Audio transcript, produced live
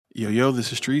Yo,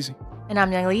 this is Treasy. And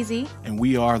I'm Young Leezy. And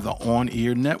we are the On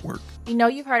Ear Network. We know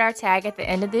you've heard our tag at the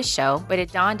end of this show, but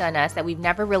it dawned on us that we've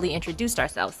never really introduced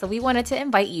ourselves, so we wanted to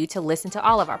invite you to listen to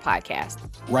all of our podcasts.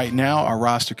 Right now, our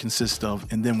roster consists of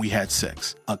And Then We Had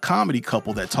Sex, a comedy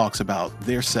couple that talks about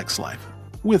their sex life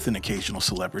with an occasional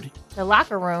celebrity. The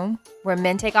Locker Room, where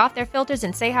men take off their filters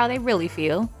and say how they really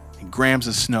feel. And Grams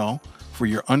of Snow, for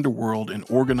your underworld and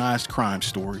organized crime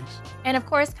stories. And of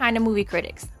course, Kinda Movie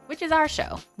Critics, which is our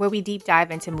show, where we deep dive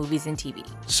into movies and TV.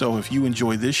 So if you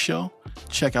enjoy this show,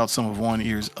 check out some of On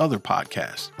Ear's other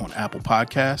podcasts on Apple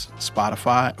Podcasts,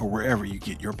 Spotify, or wherever you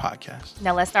get your podcasts.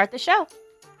 Now let's start the show.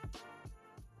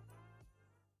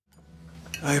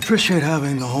 I appreciate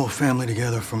having the whole family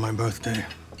together for my birthday.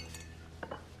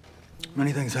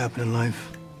 Many things happen in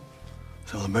life.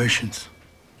 Celebrations,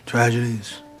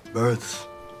 tragedies, births,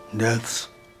 deaths.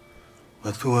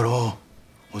 But through it all,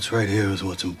 what's right here is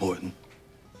what's important.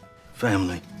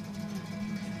 Family.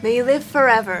 May you live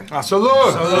forever.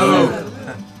 Salud!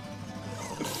 Salud!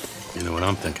 You know what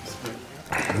I'm thinking?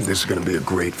 This is gonna be a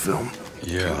great film.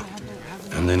 Yeah.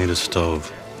 And they need a stove.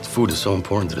 Food is so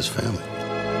important to this family.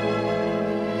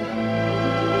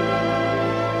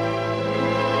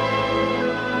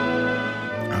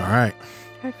 All right.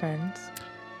 Hi, friends.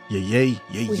 We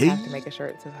have to make a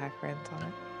shirt that says hi, friends on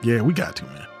it. Yeah, we got to,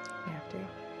 man. We have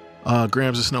to.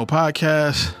 Grams of Snow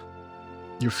podcast,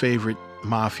 your favorite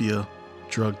mafia,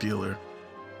 drug dealer,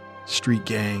 street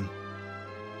gang,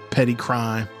 petty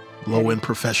crime, low-end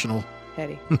professional,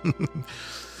 Petty.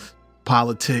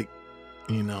 politic,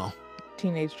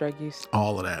 Teenage drug use.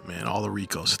 all of that, man. All the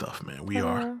RICO stuff, man.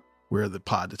 We're the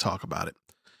pod to talk about it.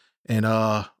 And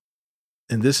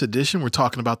in this edition, we're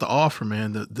talking about The Offer,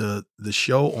 man. The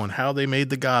show on how they made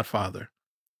The Godfather.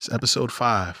 It's episode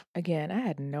 5. Again, I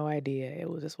had no idea it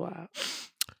was this wild.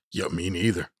 Yeah, me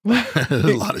neither. There's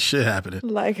a lot of shit happening.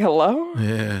 Like, hello?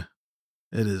 Yeah.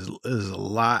 It is a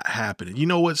lot happening. You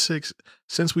know what, Six?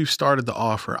 Since we've started The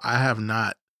Offer, I have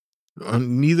not,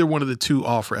 neither one of the 2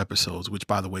 Offer episodes, which,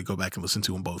 by the way, go back and listen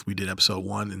to them both. We did episode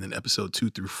 1 and then episode 2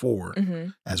 through 4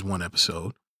 as one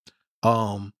episode.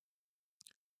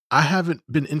 I haven't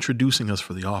been introducing us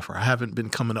for The Offer. I haven't been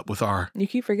coming up with our You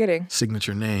keep forgetting.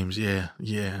 signature names. Yeah.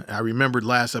 I remembered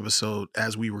last episode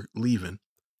as we were leaving.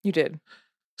 You did.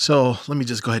 So let me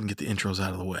just go ahead and get the intros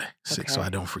out of the way, Six, so Okay. I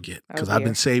don't forget, Oh, because I've been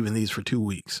dear. saving these for 2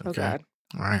 weeks. Oh, Okay. God.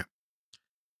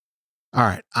 All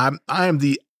right. I am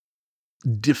the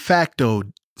de facto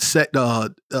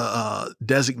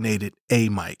designated A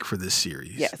mic for this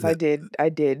series. Yes, I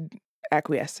did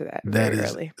acquiesce to that That very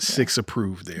is early. Six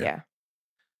approved there.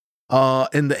 Yeah.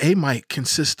 And the A mic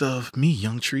consists of me,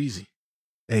 Young Treasy,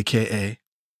 aka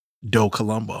Do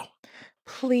Columbo.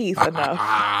 Please, enough.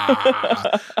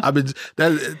 I was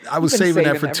been saving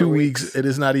that saving for that 2 for weeks. weeks. It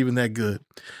is not even that good,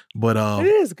 but It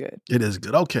is good. it is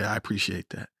good. Okay, I appreciate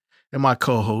that. And my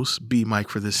co-host, B Mike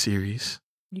for this series.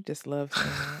 You just love saying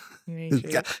that. You ain't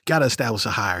shit. Got to establish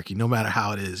a hierarchy, no matter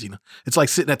how it is. It's like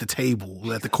sitting at the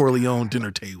table, at the Corleone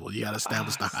dinner table. You got to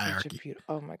establish the Such a hierarchy.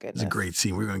 oh my goodness. It's a great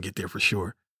scene. We're going to get there for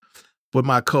sure. But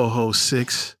my co-host,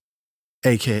 Six,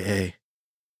 a.k.a.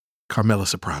 Carmela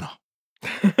Soprano.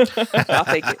 I'll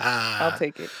take it. I'll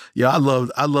take it. Yeah, I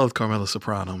loved Carmela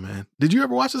Soprano, man. Did you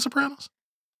ever watch The Sopranos?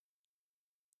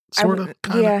 Sort of?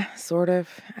 Kinda? Yeah, sort of.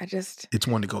 It's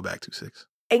one to go back to, Six.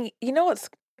 And you know what's,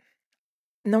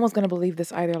 no one's going to believe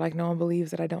this either. Like, no one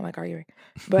believes that I don't like arguing.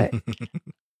 But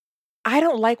I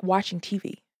don't like watching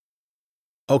TV.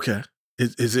 Okay.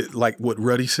 Is it like what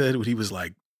Ruddy said when he was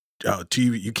like,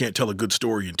 TV, you can't tell a good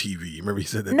story in TV. Remember he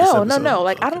said that? this No. episode?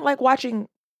 Like, Okay. I don't like watching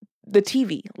the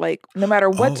TV, like, no matter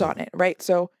what's Oh. on it, right?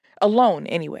 So, alone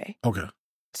anyway. Okay.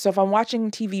 So if I'm watching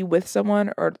TV with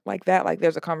someone or like that, like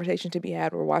there's a conversation to be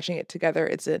had, we're watching it together,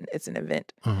 it's an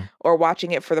event. Uh-huh. Or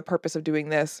watching it for the purpose of doing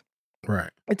this, Right.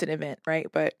 it's an event, right?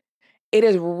 But it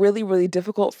is really, really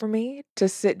difficult for me to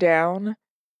sit down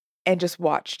and just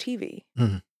watch TV.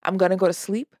 Mhm. I'm gonna go to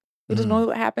sleep, which is Mhm. normally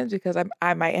what happens because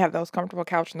I might have the most comfortable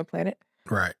couch on the planet.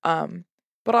 Right.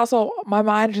 But also my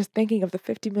mind is just thinking of the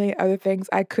 50 million other things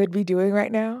I could be doing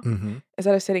right now Mm-hmm.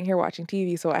 instead of sitting here watching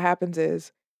TV. So what happens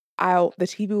is the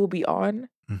TV will be on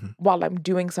Mhm. while I'm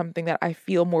doing something that I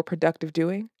feel more productive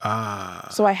doing. Ah.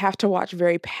 So I have to watch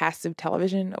very passive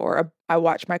television, or I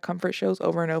watch my comfort shows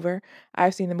over and over.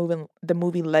 I've seen the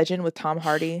movie Legend with Tom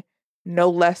Hardy no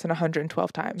less than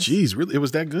 112 times. Jeez, really? It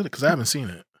was that good? Because I haven't seen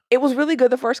it. It was really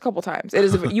good the first couple times. It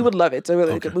is you would love it. It's a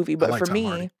really Okay. good movie. I But like for Tom me,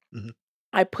 Hardy. Mhm.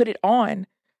 I put it on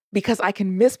because I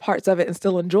can miss parts of it and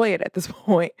still enjoy it at this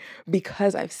point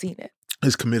because I've seen it.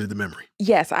 It's committed to memory.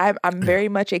 Yes, I'm very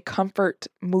much a comfort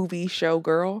movie show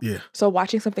girl. Yeah. So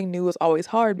watching something new is always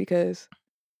hard because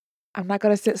I'm not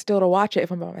gonna sit still to watch it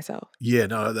if I'm by myself. Yeah,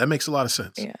 no, that makes a lot of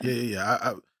sense. Yeah.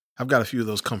 Yeah. I've got a few of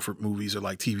those comfort movies or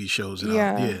like TV shows. And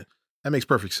Yeah. that makes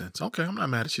perfect sense. Okay, I'm not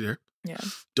mad at you there. Yeah.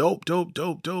 Dope.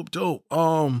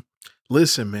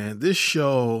 Listen, man, this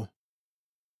show,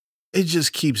 it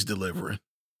just keeps delivering.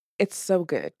 It's so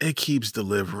good. It keeps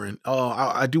delivering.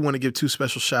 I do want to give 2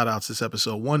 special shout outs this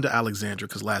episode. One to Alexandra,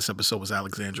 because last episode was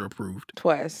Alexandra approved.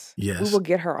 Twas. Yes. We will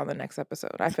get her on the next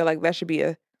episode. I feel like that should be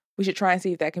we should try and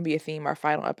see if that can be a theme. Our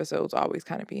final episodes always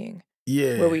kind of being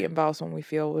where we involve someone we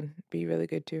feel would be really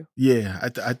good too. Yeah,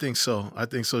 I think so.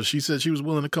 She said she was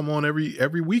willing to come on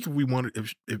every week if we wanted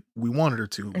her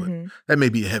to, but that may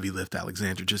be a heavy lift,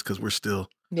 Alexandra, just because we're still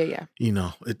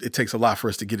it takes a lot for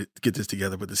us to get this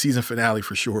together. But the season finale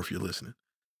for sure if you're listening.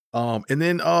 And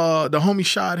then the homie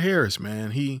Shad Harris,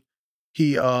 man, he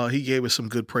gave us some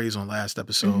good praise on last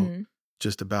episode,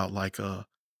 just about like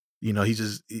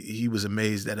he was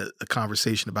amazed that a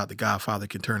conversation about The Godfather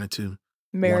can turn into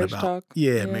marriage talk.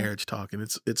 Yeah, marriage talk, and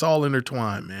it's all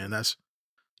intertwined, man. That's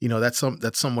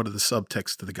somewhat of the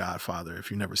subtext to The Godfather.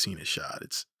 If you've never seen it, Shad,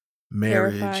 it's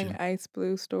marriage, terrifying ice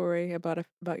blue story about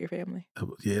your family.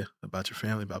 Yeah, about your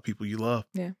family, about people you love.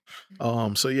 Yeah.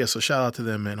 So shout out to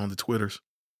them, man, on the Twitters.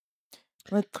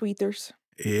 The tweeters.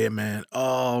 Yeah, man.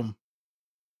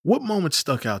 What moment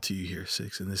stuck out to you here,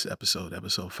 Six, in this episode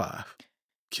 5?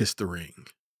 Kiss the Ring.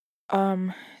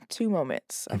 2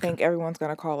 moments. I think everyone's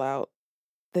gonna call out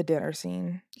the dinner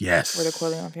scene. Yes. Where the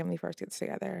Corleone family first gets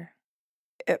together.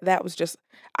 That was just,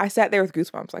 I sat there with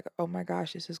goosebumps, like, oh my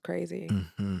gosh, this is crazy.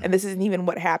 And this isn't even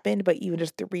what happened, but even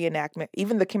just the reenactment,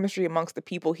 even the chemistry amongst the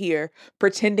people here,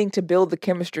 pretending to build the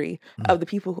chemistry of the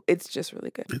people. It's just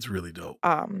really good. It's really dope.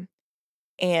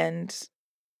 And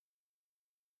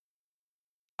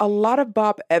a lot of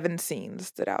Bob Evans scenes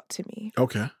stood out to me.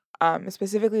 Okay.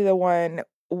 Specifically the one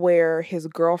where his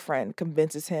girlfriend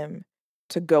convinces him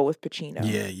to go with Pacino.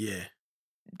 Yeah.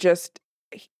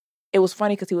 It was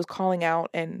funny because he was calling out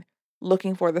and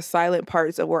looking for the silent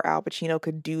parts of where Al Pacino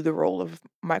could do the role of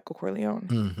Michael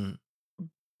Corleone.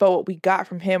 But what we got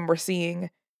from him, we're seeing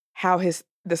how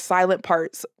the silent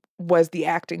parts was the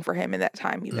acting for him in that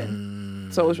time even.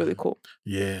 So it was really cool.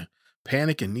 Yeah.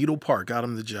 Panic and Needle Park got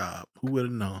him the job. Who would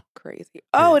have known? Crazy.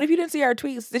 Oh, and if you didn't see our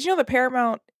tweets, did you know the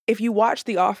Paramount, if you watch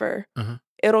The Offer,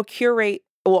 it'll curate,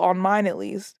 well, on mine at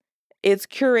least, it's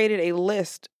curated a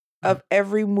list of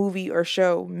every movie or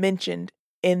show mentioned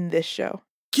in this show.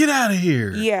 Get out of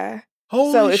here. Yeah.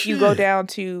 Holy so if shit. you go down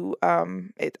to,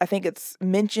 I think it's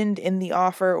mentioned in The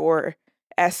Offer or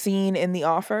as seen in The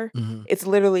Offer, it's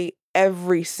literally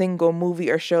every single movie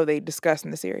or show they discuss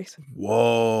in the series.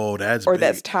 Whoa, that's or big.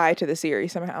 That's tied to the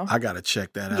series somehow. I gotta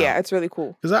check that out. Yeah, it's really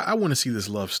cool. Because I want to see this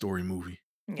love story movie.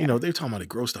 Yeah. They're talking about it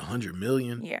grossed $100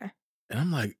 million. Yeah. And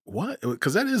I'm like, what?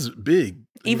 Because that is big.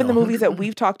 Even the movies that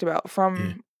we've talked about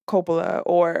from Coppola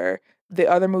or the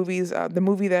other movies, the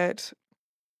movie that,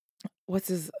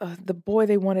 the boy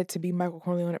they wanted to be Michael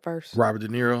Corleone at first. Robert De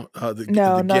Niro? The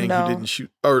gang who didn't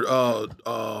shoot.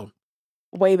 Or,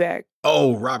 way back.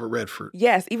 Oh, Robert Redford.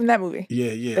 Yes, even that movie.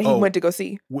 Yeah. That he went to go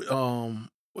see. Which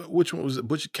one was it?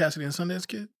 Butch Cassidy and Sundance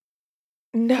Kid?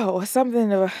 No,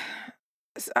 something of...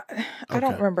 I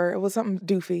don't remember. It was something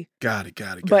doofy. Got it.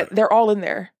 But they're all in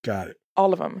there. Got it.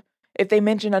 All of them. If they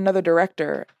mention another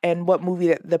director and what movie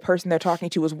that the person they're talking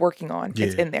to was working on,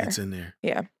 it's in there. It's in there.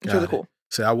 Yeah, it's really cool.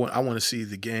 So I want to see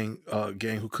the gang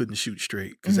who couldn't shoot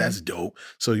straight, because that's dope.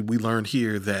 So we learned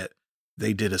here that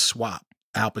they did a swap,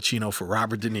 Al Pacino for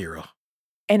Robert De Niro,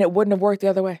 and it wouldn't have worked the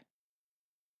other way.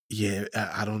 Yeah,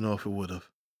 I don't know if it would have.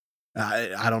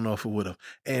 I don't know if it would have.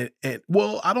 And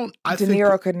well, I don't. I De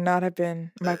Niro could not have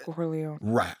been Michael Corleone.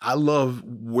 Right. I love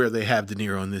where they have De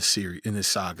Niro in this series, in this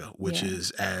saga, which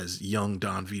is as young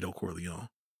Don Vito Corleone.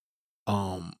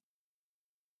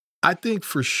 I think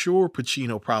for sure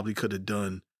Pacino probably could have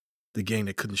done the gang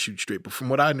that couldn't shoot straight. But from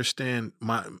what I understand,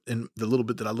 in the little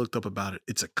bit that I looked up about it,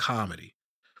 it's a comedy.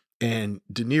 And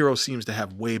De Niro seems to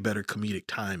have way better comedic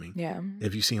timing. Yeah.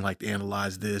 If you've seen like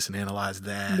Analyze This and Analyze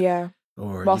That. Yeah.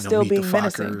 Or while still Meet being the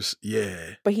menacing. Fockers.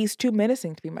 Yeah. But he's too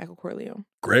menacing to be Michael Corleone.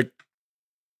 Greg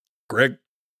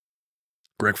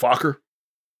Focker.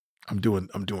 I'm doing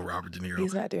Robert De Niro.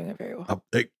 He's not doing it very well.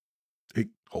 Hey,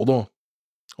 hold on.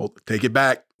 Take it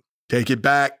back.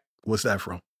 What's that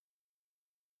from?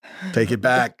 Take it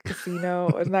back. Casino.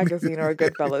 It's not Casino or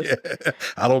Goodfellas. Yeah.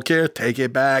 I don't care. Take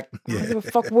it back. I don't give a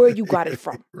fuck where you got it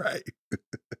from. Right.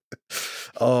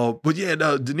 But yeah,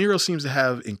 no, De Niro seems to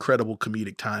have incredible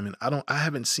comedic timing. I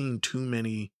haven't seen too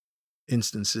many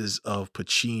instances of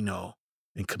Pacino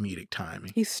in comedic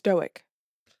timing. He's stoic.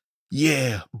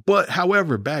 Yeah, but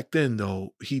however, back then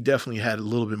though, he definitely had a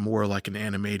little bit more like an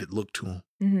animated look to him.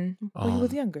 Mm-hmm. Well, he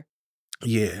was younger.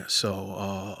 Yeah,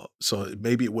 so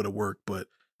maybe it would have worked, but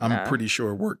I'm pretty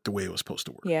sure it worked the way it was supposed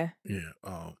to work. Yeah.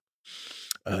 Yeah.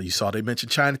 You saw they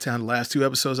mentioned Chinatown. The last 2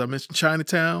 episodes I mentioned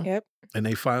Chinatown. Yep. And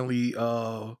they finally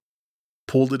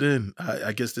pulled it in.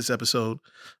 I guess this episode,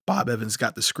 Bob Evans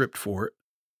got the script for it.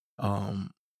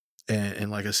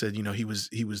 And like I said, he was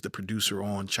the producer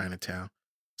on Chinatown.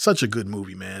 Such a good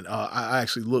movie, man. I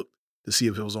actually looked to see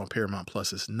if it was on Paramount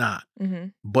Plus. It's not. Mm-hmm.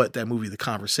 But that movie, The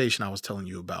Conversation I was telling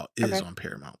you about, is on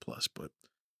Paramount Plus. But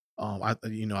I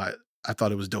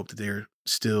thought it was dope that they're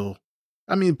still.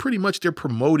 I mean, pretty much they're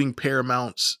promoting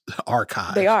Paramount's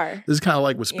archive. They are. This is kind of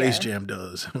like what Space Jam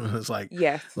does. It's like,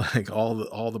 yes, like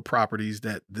all the properties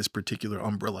that this particular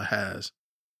umbrella has,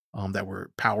 that were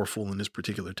powerful in this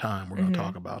particular time. We're gonna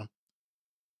talk about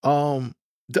them.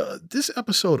 This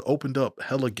episode opened up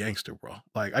hella gangster, bro.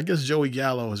 Like, I guess Joey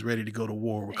Gallo is ready to go to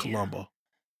war with Columbo.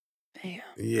 Damn.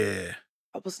 Yeah.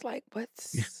 I was like,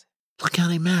 what's? Yeah. Look how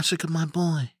they massacred my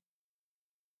boy.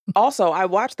 Also, I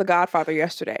watched The Godfather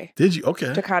yesterday. Did you?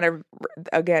 Okay. To kind of,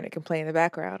 again, it can play in the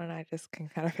background, and I just can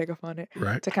kind of pick up on it.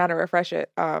 Right. To kind of refresh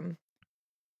it.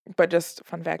 But just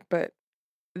fun fact. But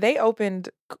they opened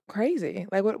crazy.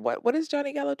 Like, what is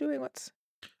Johnny Gallo doing?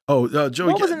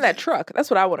 Joey. What was in that truck? That's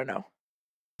what I want to know.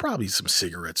 Probably some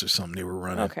cigarettes or something they were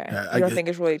running. Okay. You don't think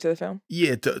it's related to the film?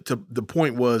 Yeah. The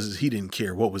point was he didn't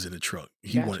care what was in the truck.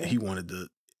 He wanted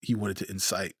to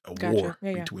incite a war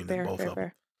between the both of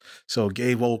them. So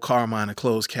gave old Carmine a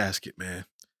closed casket, man.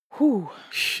 Whew.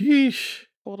 Sheesh.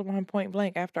 Pulled him on point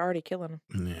blank after already killing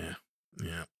him.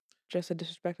 Yeah. Just to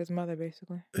disrespect his mother,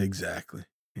 basically. Exactly.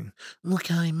 Look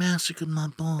how he massacred my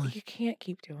boy. You can't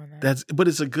keep doing that. But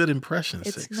it's a good impression.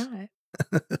 It's not.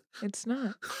 It's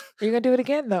not. You're gonna do it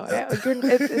again, though.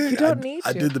 You don't need to.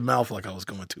 I did the mouth like I was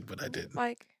going to, but I didn't.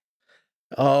 Like.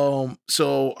 So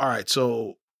all right.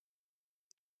 So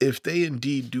if they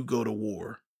indeed do go to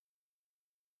war.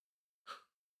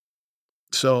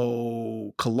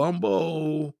 So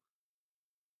Columbo,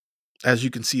 as you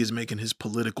can see, is making his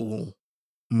political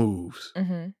moves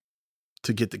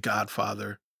to get The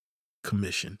Godfather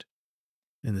commissioned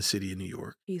in the city of New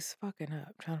York. He's fucking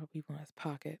up, trying to put people in his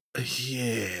pocket.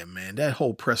 Yeah, man. That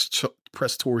whole press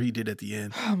tour he did at the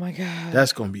end. Oh, my God.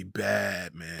 That's going to be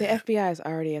bad, man. The FBI is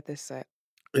already at this set.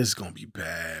 It's going to be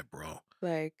bad, bro.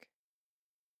 Like.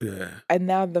 Yeah. And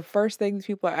now the first thing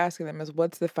people are asking them is,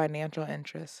 what's the financial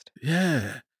interest?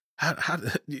 Yeah. How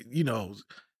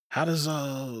does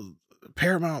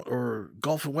Paramount or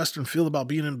Gulf and Western feel about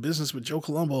being in business with Joe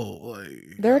Colombo?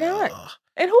 Like, they're not.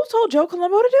 And who told Joe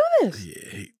Colombo to do this?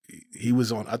 Yeah, he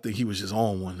was on. I think he was just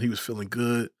on one. He was feeling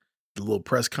good. The little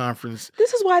press conference.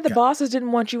 This is why the bosses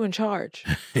didn't want you in charge.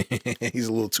 He's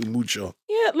a little too mucho.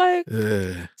 Yeah, like,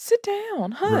 sit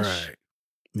down, hush. Right.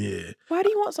 Yeah. Why do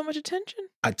you want so much attention?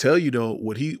 I tell you though,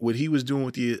 what he was doing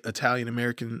with the Italian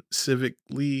American Civic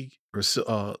League or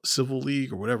Civil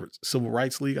League or whatever, Civil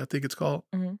Rights League, I think it's called.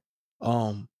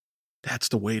 Mm-hmm. That's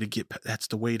the way to that's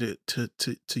the way to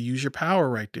use your power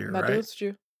right there, I'm not doing with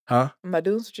you. Huh? I'm not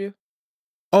doing with you.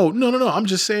 Oh, no. I'm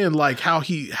just saying like how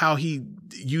he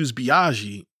used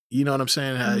Biaggi, you know what I'm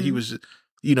saying? How he was,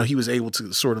 he was able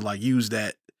to sort of like use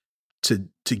that to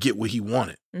get what he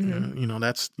wanted. Mm-hmm.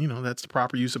 That's the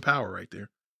proper use of power right there.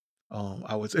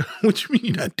 I would say, what you mean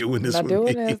you're not doing this? I'm not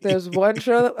doing this. There's one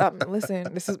show.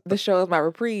 Listen, this show is my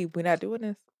reprieve. We're not doing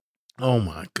this. Oh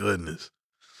my goodness.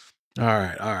 All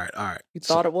right. You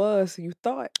thought it was. You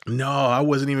thought. No, I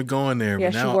wasn't even going there.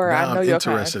 Yes, but now, you were. now I know I'm you're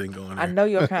interested in going there. I know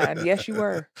you're kind. Yes, you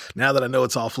were. Now that I know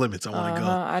it's off limits, I want to go.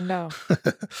 I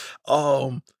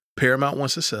know. Paramount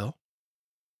wants to sell.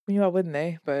 Why wouldn't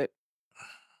they? But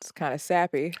it's kind of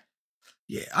sappy.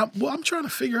 Yeah. I'm trying to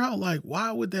figure out like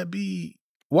why would that be?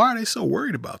 Why are they so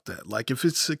worried about that? Like if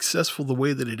it's successful the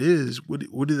way that it is,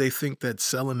 what do they think that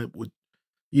selling it would?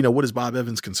 What is Bob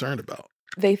Evans concerned about?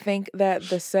 They think that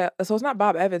so it's not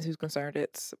Bob Evans who's concerned,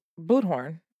 it's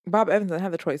Boothorn. Bob Evans doesn't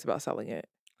have the choice about selling it.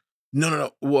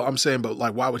 No. Well, I'm saying, but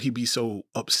like, why would he be so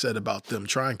upset about them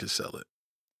trying to sell it?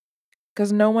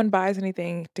 Because no one buys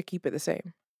anything to keep it the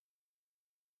same.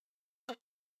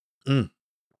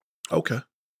 Okay.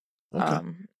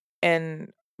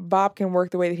 And Bob can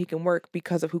work the way that he can work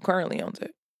because of who currently owns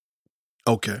it.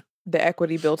 Okay. The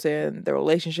equity built in, the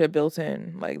relationship built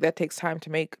in, like that takes time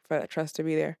to make for that trust to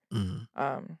be there.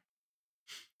 Mm-hmm.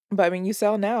 But I mean, you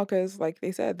sell now because, like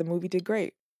they said, the movie did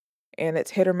great, and it's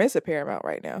hit or miss at Paramount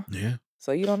right now. Yeah.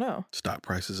 So you don't know. Stock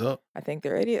prices up. I think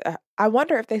they're idiots. I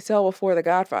wonder if they sell before The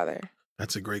Godfather.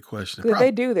 That's a great question. Because if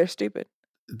they do, they're stupid.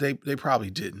 They probably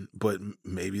didn't, but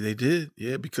maybe they did.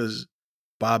 Yeah, because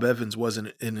Bob Evans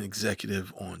wasn't an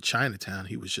executive on Chinatown.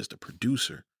 He was just a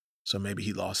producer. So maybe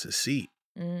he lost his seat,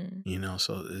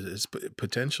 so it's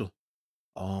potential.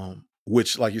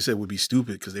 Which, like you said, would be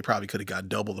stupid because they probably could have got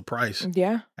double the price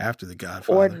after The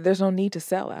Godfather. Or there's no need to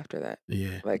sell after that.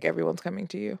 Yeah. Like everyone's coming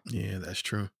to you. Yeah, that's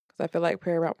true. Because I feel like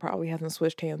Paramount probably hasn't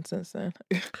switched hands since then.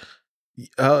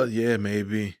 Yeah,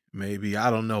 maybe.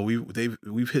 I don't know.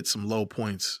 We've hit some low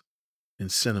points in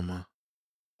cinema.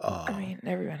 I mean,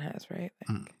 everyone has, right?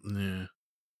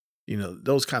 Yeah.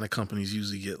 Those kind of companies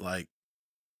usually get like,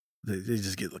 they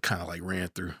just get kind of like ran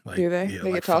through. Like, do they? Yeah,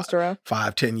 They like get tossed around?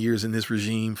 5-10 years in this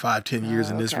regime, 5-10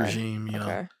 years in this Okay. regime,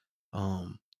 Okay.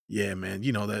 Yeah, man,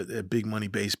 that big money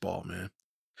baseball, man.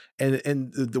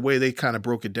 And the way they kind of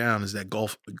broke it down is that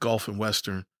Gulf and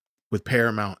Western with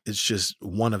Paramount, it's just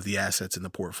one of the assets in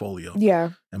the portfolio.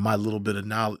 Yeah. And my little bit of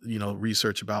knowledge,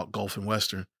 research about Gulf and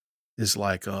Western is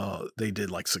like they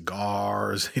did like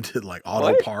cigars, they did like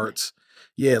auto parts.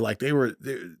 Yeah, like they were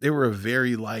a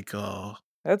very like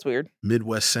that's weird.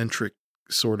 Midwest centric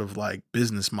sort of like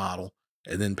business model,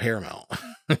 and then Paramount,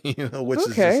 which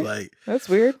is Okay. just like That's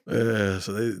weird.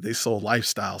 so they sold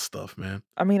lifestyle stuff, man.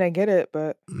 I mean, I get it,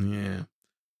 but Yeah.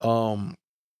 All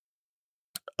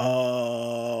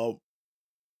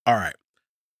right.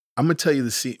 I'm gonna tell you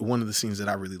one of the scenes that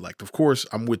I really liked. Of course,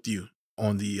 I'm with you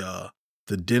on the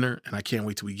dinner, and I can't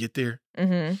wait till we get there.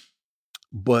 mm-hmm.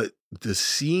 But the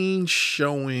scene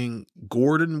showing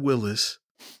Gordon Willis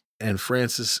and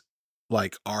Francis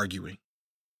like arguing,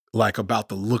 like about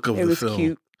the look of It the was film.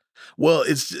 cute. Well,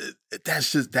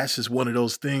 that's just one of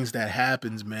those things that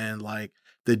happens, man. Like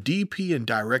the DP and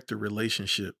director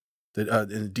relationship. And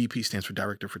the DP stands for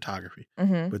director of photography,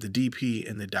 Mm-hmm. but the DP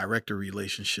and the director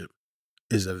relationship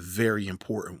is a very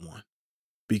important one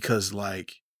because,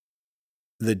 like,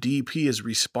 the DP is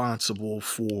responsible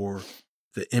for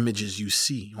the images you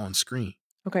see on screen.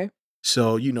 Okay.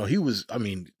 So,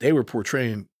 they were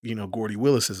portraying, Gordy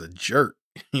Willis as a jerk.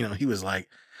 He was like,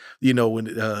 when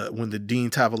the Dean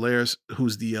Tavares,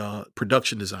 who's the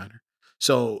production designer.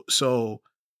 So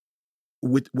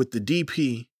with the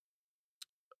DP,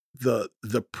 the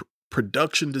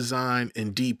production design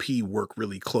and DP work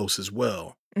really close as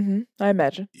well. Mm-hmm. I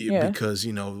imagine. Yeah. Because,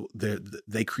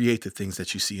 they create the things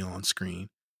that you see on screen.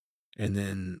 And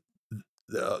then,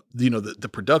 the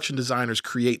production designers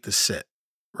create the set,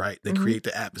 right? They Mhm. create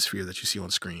the atmosphere that you see on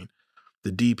screen.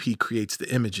 The DP creates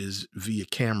the images via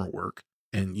camera work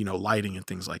and, lighting and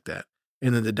things like that.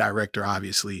 And then the director,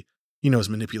 obviously, is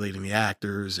manipulating the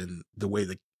actors and the way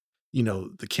the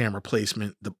camera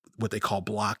placement, what they call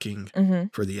blocking Mm-hmm.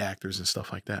 for the actors and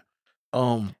stuff like that.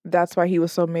 That's why he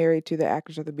was so married to the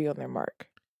actors that to be on their mark.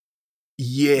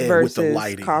 Yeah, versus with the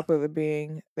lighting. Coppola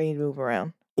being they need to move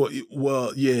around.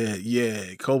 Well, yeah.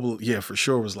 Coppola, yeah, for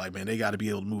sure was like, man, they got to be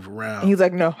able to move around. And he's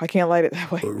like, no, I can't light it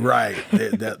that way. Right.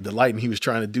 The lighting he was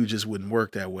trying to do just wouldn't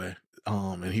work that way.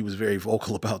 And he was very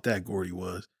vocal about that, Gordy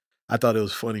was. I thought it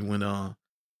was funny when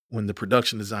the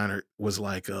production designer was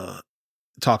like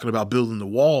talking about building the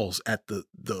walls at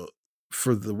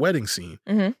for the wedding scene,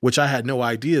 Mhm. which I had no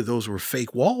idea those were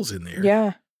fake walls in there.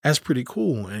 Yeah. That's pretty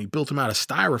cool. And he built them out of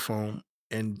styrofoam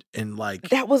and like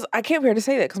That was, I can't bear to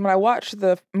say that because when I watched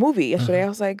the movie yesterday, Mhm. I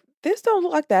was like, this don't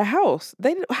look like that house.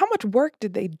 How much work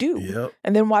did they do? Yep.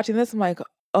 And then watching this, I'm like,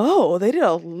 oh, they did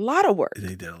a lot of work.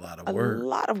 They did a lot of A work.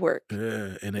 lot of work.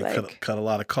 Yeah. And they Like- cut a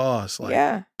lot of costs, like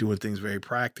Yeah. doing things very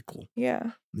practical.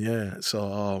 Yeah. Yeah.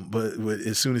 So, but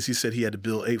as soon as he said he had to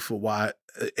build 8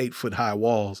 foot high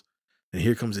walls, and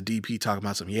here comes a DP talking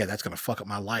about something. Yeah, that's gonna fuck up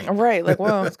my light. Right. Like,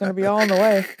 well, it's going to be all in the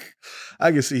way.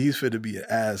 I can see he's fit to be an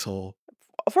asshole.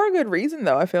 For a good reason,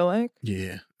 though, I feel like.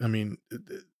 Yeah, I mean,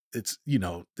 it's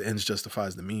the ends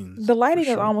justifies the means. The lighting for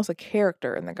is sure. almost a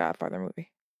character in the Godfather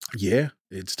movie. Yeah,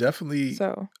 it's definitely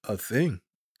So, a thing.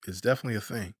 It's definitely a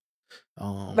thing.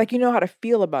 like, you know how to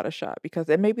feel about a shot because,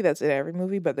 and maybe that's in every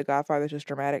movie, but The Godfather is just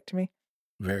dramatic to me.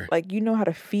 very. Like, you know how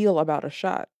to feel about a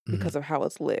shot Mhm. because of how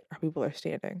it's lit, how people are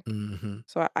standing. Mm-hmm.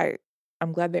 So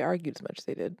I'm glad they argued as much as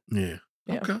they did. Yeah.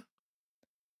 Yeah. Okay.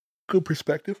 Good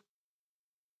perspective.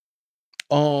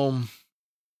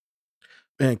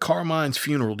 Man, Carmine's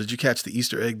funeral. Did you catch the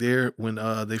Easter egg there when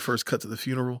they first cut to the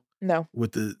funeral No.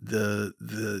 with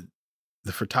the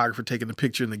photographer taking the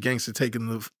picture and the gangster taking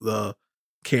the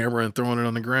camera and throwing it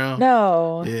on the ground?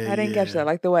 No. Yeah, I didn't catch yeah. that.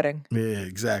 Like the wedding. Yeah,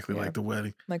 exactly, Yeah. like the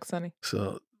wedding. Like Sunny.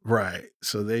 So right.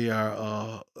 So they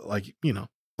are like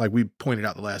we pointed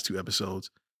out the last 2 episodes,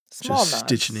 Small just nods.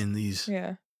 stitching in these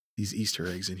Yeah. Easter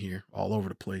eggs in here all over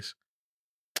the place.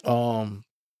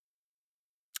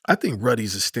 I think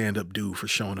Ruddy's a stand-up dude for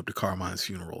showing up to Carmine's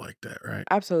funeral like that, right?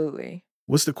 Absolutely.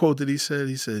 What's the quote that he said?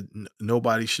 He said,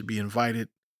 nobody should be invited.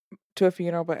 To a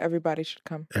funeral, but everybody should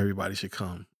come. Everybody should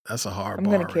come. That's a hard I'm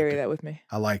bar. going to carry that with me.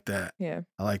 I like that. Yeah.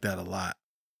 I like that a lot.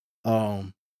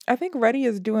 I think Ruddy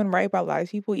is doing right by a lot of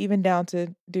people, even down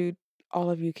to, dude, all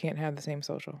of you can't have the same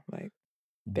social. Like,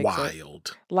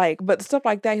 wild. Like, but stuff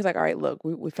like that, he's like, all right, look,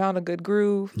 we found a good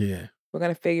groove. Yeah. We're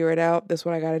going to figure it out. That's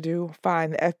what I got to do.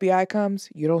 Fine. The FBI comes.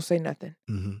 You don't say nothing.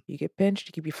 Mm-hmm. You get pinched.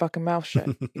 You keep your fucking mouth shut.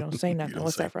 You don't say nothing.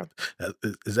 What's that from?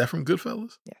 Is that from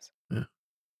Goodfellas? Yes.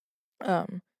 Yeah.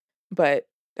 But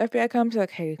the FBI comes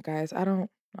like, hey, guys, I don't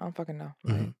fucking know.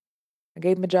 Like, Mm-hmm. I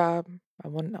gave him a job. I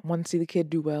want to see the kid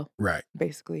do well. Right.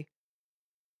 Basically.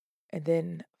 And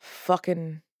then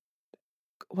fucking,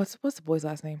 what's the boy's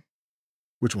last name?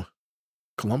 Which one?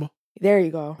 Columbo? There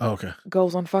you go. Oh, okay.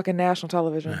 Goes on fucking national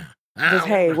television. Yeah. Just,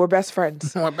 hey, we're best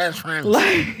friends. We're best friends.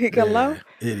 Like, hello?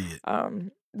 Idiot.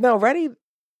 No, Ruddy,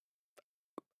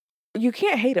 you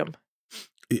can't hate him.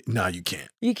 No, you can't.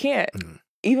 You can't. Mm.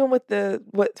 Even with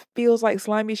what feels like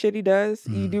slimy shit he does,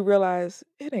 you Mm. do realize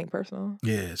it ain't personal.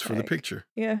 Yeah, it's for the Like, picture.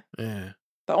 Yeah. Yeah.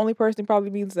 The only person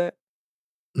probably means that.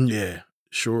 Yeah,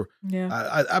 sure.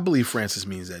 Yeah. I believe Francis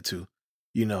means that too.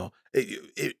 You know,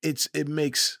 it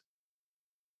makes.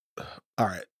 All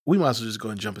right, we might as well just go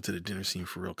and jump into the dinner scene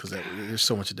for real because there's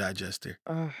so much to digest there.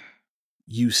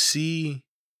 You see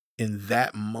in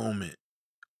that moment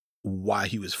why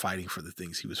he was fighting for the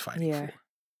things he was fighting for.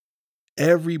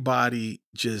 Everybody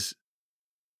just.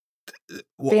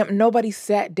 Damn, nobody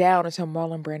sat down until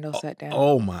Marlon Brando sat down.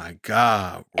 Oh my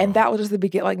God. Bro. And that was just the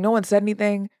beginning. Like, no one said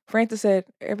anything. Francis said,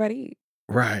 everybody eat.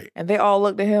 Right. And they all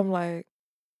looked at him like,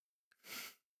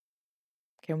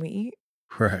 can we eat?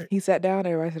 Right. He sat down.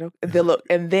 Everybody said, okay.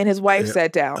 And then his wife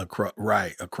sat down.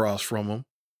 Across from him.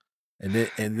 And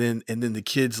then the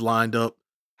kids lined up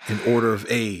in order of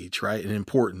age, right? And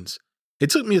importance. It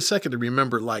took me a second to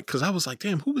remember, like, because I was like,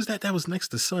 damn, who was that? That was next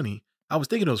to Sonny. I was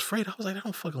thinking it was Fredo. I was like, I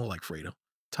don't fucking look like Fredo.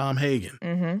 Tom Hagen.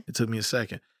 Mm-hmm. It took me a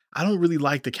second. I don't really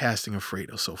like the casting of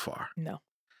Fredo so far. No,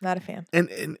 not a fan.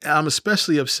 And I'm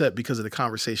especially upset because of the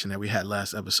conversation that we had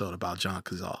last episode about John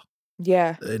Cazale.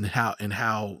 Yeah. And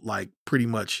how like pretty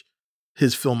much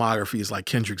his filmography is like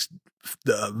Kendrick's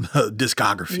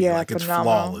discography. Yeah, like it's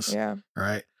phenomenal. flawless. Yeah.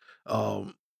 Right.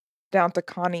 Down to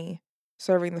Connie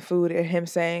serving the food and him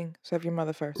saying, serve your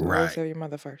mother first. Right. Serve your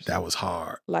mother first. That was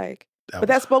hard. Like,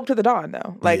 that spoke to the Don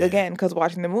though. Like, again, because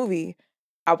watching the movie,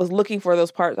 I was looking for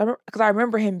those parts. Because I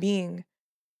remember him being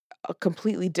a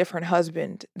completely different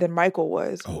husband than Michael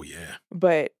was. Oh, yeah.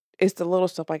 But it's the little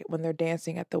stuff like when they're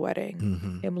dancing at the wedding,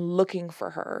 Mm-hmm. him looking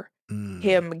for her, Mm-hmm.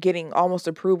 him getting almost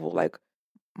approval. Like,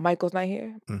 Michael's not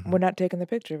here. Mm-hmm. We're not taking the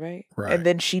picture, right? Right. And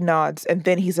then she nods. And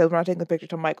then he says, we're not taking the picture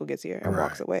till Michael gets here and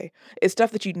walks away. It's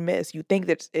stuff that you'd miss. You think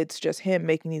that it's just him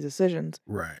making these decisions.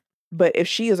 Right. But if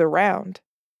she is around,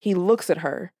 he looks at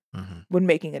her Mm-hmm. when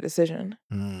making a decision.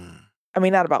 Mm. I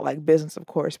mean, not about like business, of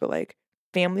course, but like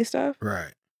family stuff.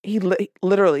 Right. He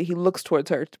literally he looks towards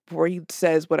her before he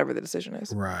says whatever the decision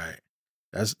is. Right.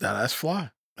 That's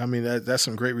fly. I mean, that's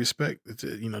some great respect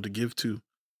to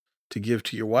give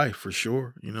to your wife for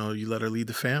sure. You know, you let her lead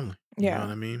the family. Yeah. You know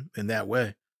what I mean? In that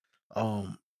way.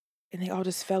 And they all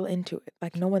just fell into it.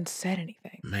 Like no one said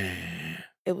anything. Man.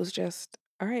 It was just,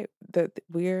 all right,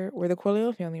 we're the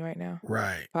Corleone family right now.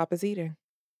 Right. Papa's eating.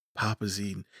 Papa's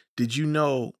eating. Did you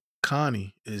know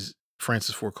Connie is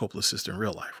Francis Ford Coppola's sister in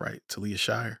real life, right? Talia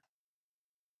Shire.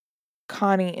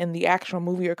 Connie in the actual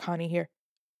movie or Connie here?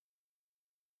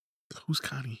 Who's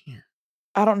Connie here?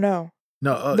 I don't know.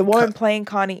 No, the woman playing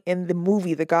Connie in the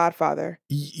movie The Godfather.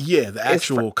 Yeah, the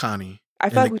actual Connie. I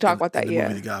feel like we talked about that. In the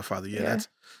movie The Godfather. Yeah,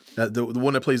 that's the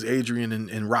one that plays Adrian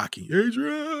in Rocky.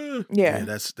 Adrian. Yeah,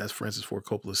 that's Francis Ford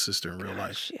Coppola's sister in real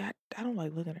life. I don't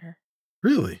like looking at her.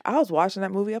 Really? I was watching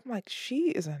that movie. I'm like, she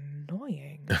is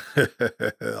annoying.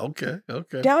 Okay.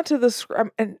 Down to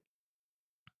the and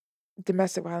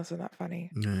domestic violence is not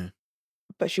funny. Yeah.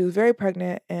 But she was very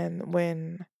pregnant, and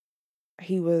when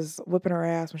he was whipping her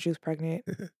ass when she was pregnant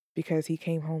because he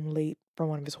came home late from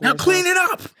one of his Now clean it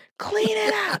up. Clean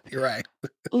it up. You're right.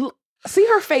 See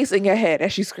her face in your head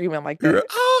as she's screaming like that.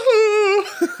 Oh.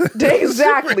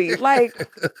 Exactly.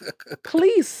 Like,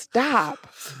 please stop.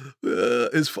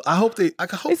 I hope it's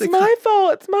my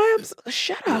fault. It's my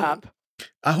shut up.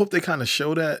 I hope they kind of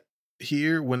show that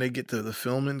here when they get to the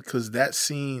filming, because that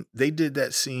scene, they did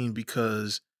that scene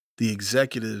because the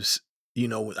executives,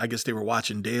 I guess they were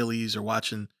watching dailies or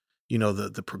watching,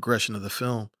 the progression of the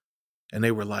film, and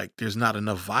they were like, there's not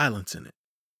enough violence in it.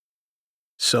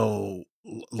 So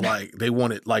like they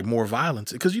wanted like more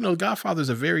violence because Godfather is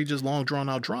a very just long drawn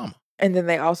out drama. And then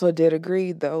they also did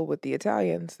agree, though, with the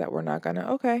Italians that we're not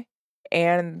gonna, okay.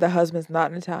 And the husband's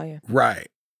not an Italian. Right.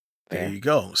 Fair. There you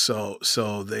go. So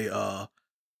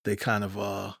they kind of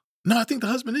no, I think the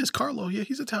husband is Carlo. Yeah,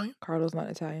 he's Italian. Carlo's not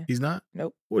Italian. He's not?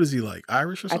 Nope. What is he like?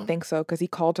 Irish or something? I think so, because he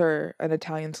called her an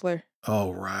Italian slur.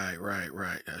 Oh, right.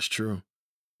 That's true.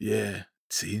 Yeah.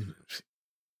 See.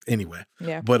 Anyway.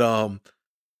 Yeah. But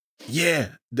yeah.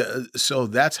 So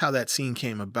that's how that scene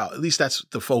came about. At least that's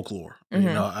the folklore. Mhm. You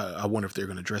know, I wonder if they're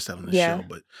going to address that on the Yeah. show.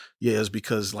 But yeah, it's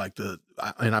because like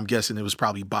and I'm guessing it was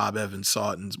probably Bob Evans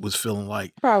saw it and was feeling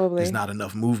like Probably. there's not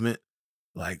enough movement.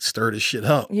 Like stir this shit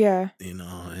up. Yeah. You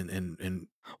know, and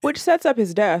Which sets up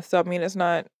his death. So, I mean, it's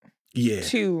not yeah,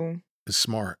 too. it's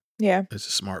smart. Yeah. It's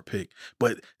a smart pick.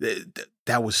 But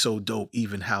that was so dope.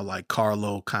 Even how like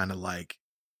Carlo kind of like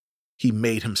he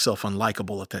made himself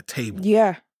unlikable at that table.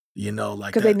 Yeah. You know,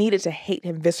 like Because they that. needed to hate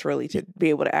him viscerally to be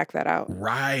able to act that out.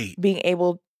 Right.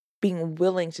 Being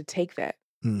willing to take that.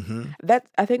 Mm-hmm.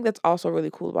 I think that's also really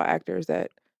cool about actors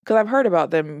that, because I've heard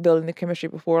about them building the chemistry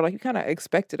before. Like, you kind of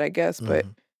expect it, I guess. But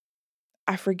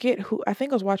I forget who, I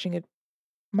think I was watching it.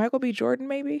 Michael B. Jordan,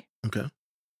 maybe? Okay.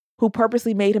 Who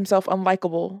purposely made himself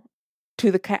unlikable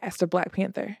to the cast of Black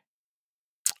Panther.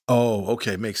 Oh,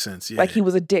 okay. Makes sense. Yeah. Like, he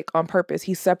was a dick on purpose.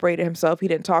 He separated himself. He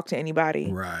didn't talk to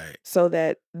anybody. Right. So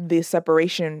that the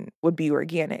separation would be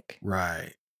organic.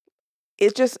 Right.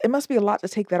 It must be a lot to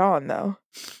take that on, though.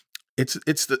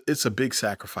 It's a big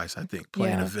sacrifice, I think,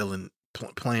 playing Yeah. a villain,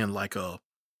 playing like a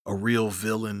real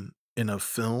villain in a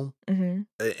film, Mm-hmm.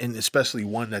 and especially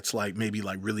one that's like maybe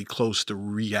like really close to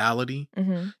reality.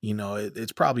 Mm-hmm. You know,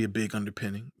 it's probably a big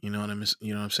underpinning. You know what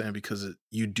I'm saying? Because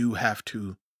you do have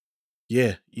to,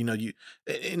 yeah. You know,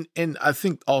 and I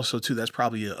think also too that's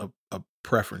probably a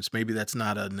preference. Maybe that's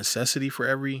not a necessity for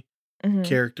every Mm-hmm.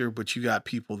 character, but you got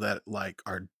people that like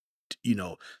are, you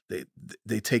know,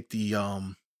 they take the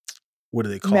what do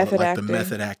they call Method it? Like acting. the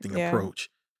method acting Yeah. approach,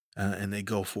 and they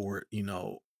go for it. You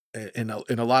know, and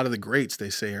a lot of the greats they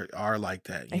say are like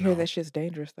that. I You hear know? that shit's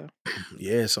dangerous, though.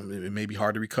 Yeah, it may be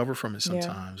hard to recover from it Yeah.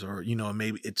 sometimes, or you know,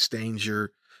 maybe it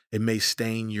may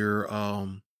stain your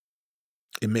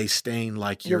it may stain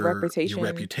like Your your reputation.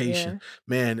 reputation.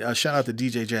 Man, shout out to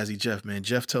DJ Jazzy Jeff, man.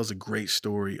 Jeff tells a great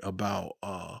story about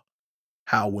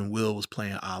how when Will was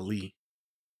playing Ali,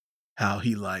 how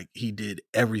he did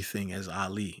everything as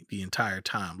Ali the entire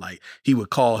time. Like he would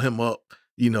call him up,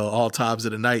 you know, all times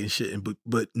of the night and shit, and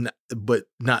but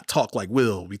not talk like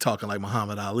Will, be talking like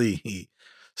Muhammad Ali.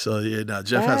 So yeah, now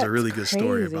Jeff has a That's really good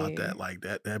story about crazy. that. Like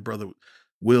that brother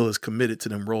Will is committed to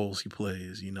them roles he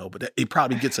plays, you know. But it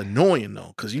probably gets annoying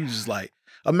though, because you just like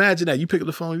imagine that you pick up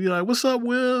the phone, and you're like, "What's up,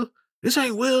 Will? This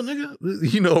ain't Will, nigga,"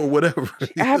 you know, or whatever.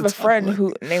 I have a It's friend like-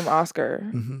 who named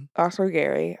Oscar, Mhm. Oscar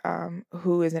Gary,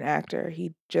 who is an actor.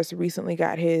 He just recently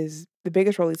got the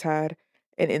biggest role he's had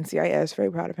in NCIS.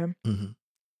 Very proud of him. Mhm.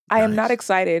 I am not Nice.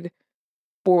 excited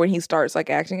for when he starts like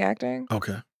acting,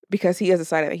 Okay, because he has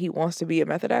decided that he wants to be a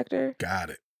method actor. got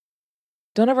it.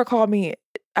 Don't ever call me.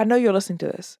 I know you're listening to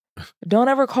this. Don't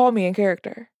ever call me in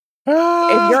character.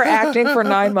 If you're acting for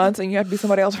 9 months and you have to be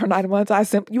somebody else for 9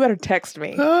 months, you better text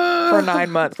me for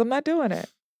 9 months. I'm not doing it.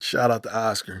 Shout out to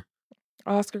Oscar.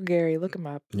 Oscar Gary, look him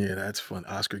up. Yeah, that's fun.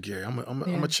 Oscar Gary. I'm Yeah.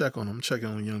 gonna check on him. I'm checking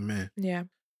on the young man. Yeah.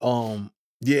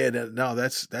 Yeah,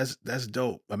 that's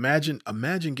dope. Imagine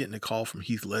getting a call from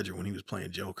Heath Ledger when he was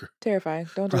playing Joker. Terrifying.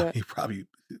 Don't do it. He probably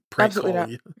prank Absolutely calling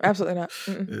not. you. Absolutely not.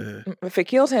 Mm-mm. Yeah, If it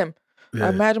kills him, yeah.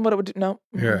 imagine what it would do. No.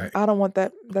 Right. I don't want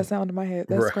that sound in my head.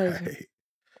 That's right. crazy.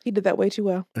 He did that way too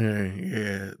well.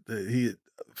 Yeah. He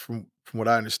from what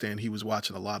I understand, he was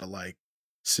watching a lot of like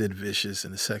Sid Vicious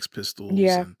and the Sex Pistols.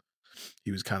 Yeah. And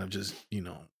he was kind of just, you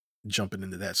know, jumping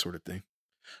into that sort of thing.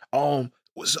 All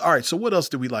right. So what else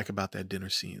do we like about that dinner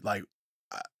scene? Like,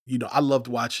 you know, I loved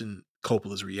watching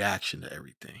Coppola's reaction to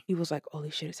everything. He was like, "Holy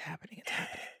shit, it's happening. It's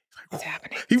happening. It's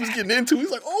happening." He was getting into it.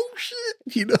 He's like, oh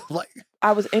shit. You know, like.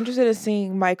 I was interested in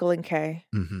seeing Michael and Kay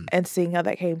Mhm. and seeing how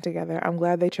that came together. I'm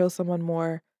glad they chose someone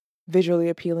more visually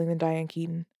appealing than Diane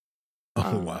Keaton.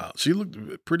 Oh, wow. She looked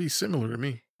pretty similar to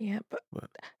me. Yeah, but What?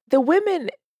 the women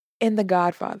in The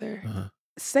Godfather Uh-huh.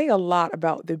 say a lot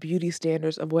about the beauty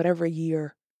standards of whatever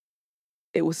year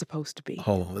it was supposed to be.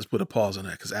 Hold on. Let's put a pause on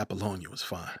that because Apollonia was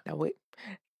fine. Now wait,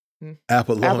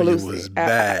 Apollonia absolutely, was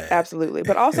bad. absolutely.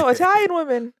 But also Italian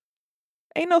women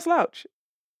ain't no slouch.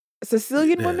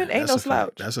 Sicilian Yeah, women ain't that's no a fact.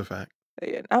 slouch. That's a fact.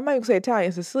 Yeah, I'm not even say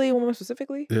Italian. Sicilian women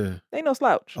specifically Yeah. ain't no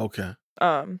slouch. Okay.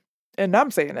 And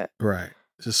I'm saying that. Right.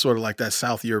 It's just sort of like that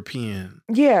South European,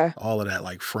 Yeah, all of that,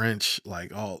 like French,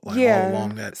 like all yeah.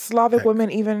 along that. Slavic that- women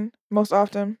even most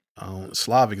often.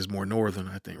 Slavic is more northern,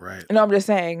 I think, right? No, I'm just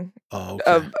saying Oh,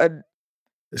 okay.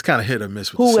 a it's kind of hit or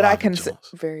miss with Who the would I Slavic consider? Jones.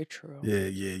 Very true. Yeah.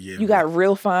 You got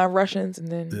real fine Russians, and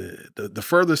then the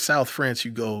further south France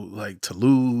you go, like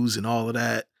Toulouse and all of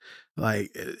that,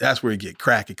 like that's where you get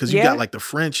cracking because you got like the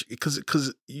French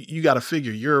because you got to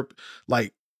figure Europe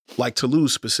like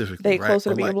Toulouse specifically, they right? closer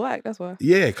to Or being like, black. That's why.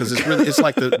 yeah, because it's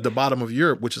like the bottom of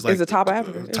Europe, which is like It's the top of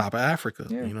Africa. Top of Africa.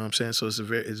 Yeah. You know what I'm saying? So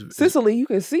it's Sicily, you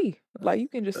can see, like you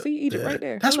can just see Egypt right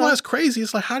there. That's why it's crazy.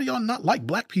 It's like, how do y'all not like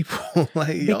black people?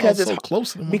 Like y'all Because so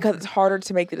close to them. Because it's harder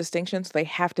to make the distinction, so they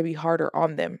have to be harder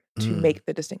on them to make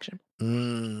the distinction.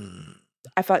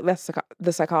 I feel like that's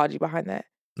the psychology behind that.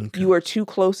 Okay. You are too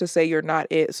close to say you're not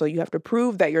it, so you have to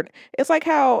prove that you're. It's like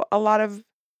how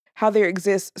there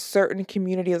exists certain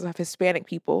communities of Hispanic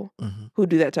people who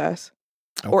do that to us,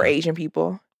 or Asian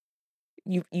people.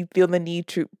 You feel the need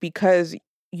to, because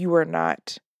you are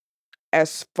not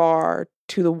as far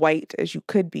to the white as you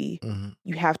could be.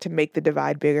 You have to make the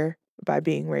divide bigger by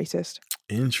being racist.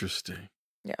 Interesting.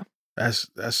 Yeah. That's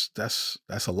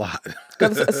a lot.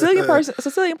 Because a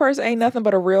Sicilian person ain't nothing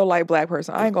but a real like black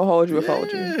person. I ain't gonna hold you or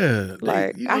fold you. Yeah,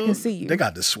 like I can see you. They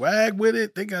got the swag with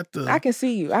it. They got the. I can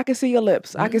see you. I can see your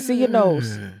lips. I can see your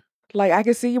nose. Like I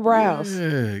can see your brows.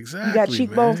 Yeah, exactly. You got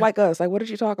cheekbones like us. Like what are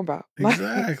you talking about?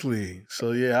 Exactly.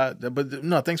 So yeah, but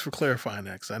no, thanks for clarifying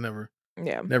that because I never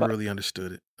really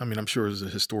understood it. I mean, I'm sure it's a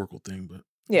historical thing, but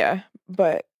yeah.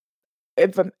 But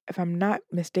if I'm not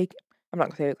mistaken, I'm not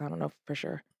gonna say it. I don't know for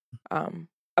sure.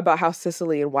 About how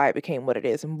Sicily and why it became what it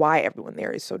is and why everyone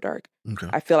there is so dark. Okay.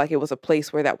 I feel like it was a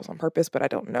place where that was on purpose, but I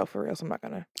don't know for real, so I'm not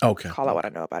gonna call out what I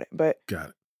know about it. But got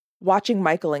it. Watching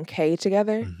Michael and Kay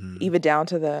together, even down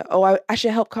to the I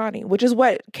should help Connie, which is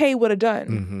what Kay would have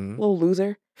done. Little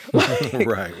loser. Like,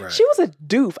 right. She was a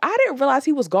doof. I didn't realize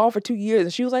he was gone for 2 years,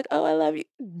 and she was like, "Oh, I love you."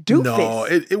 Doofus. No,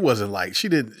 it wasn't like she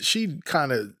didn't. She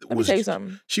kind of was. Let me tell you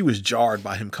something. She was jarred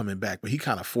by him coming back, but he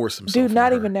kind of forced himself. Dude,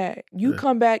 not even that. You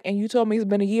come back and you told me it's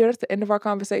been a year. That's the end of our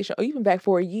conversation. Oh, you've been back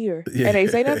for a year, and they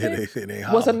say nothing.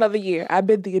 What's another year? I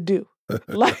bid thee adieu.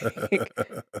 Like,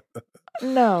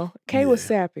 no, Kay was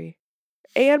sappy,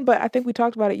 but I think we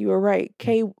talked about it. You were right,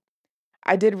 Kay.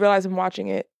 I did realize in watching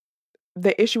it,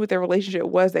 the issue with their relationship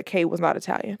was that Kay was not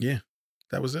Italian. Yeah,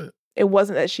 that was it. It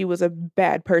wasn't that she was a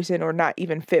bad person or not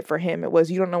even fit for him. It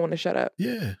was you don't know when to shut up.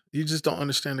 Yeah, you just don't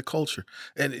understand the culture,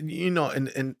 and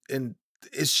and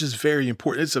it's just very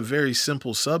important. It's a very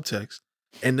simple subtext,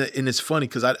 and it's funny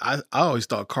because I always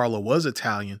thought Carlo was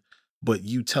Italian, but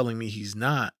you telling me he's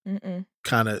not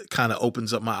kind of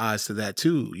opens up my eyes to that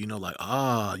too. You know, like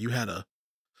you had a,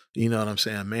 you know what I'm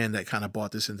saying, a man that kind of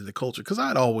brought this into the culture because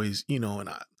I'd always, and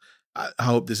I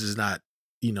hope this is not,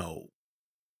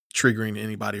 triggering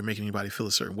anybody or making anybody feel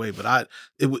a certain way, but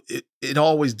it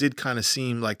always did kind of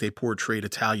seem like they portrayed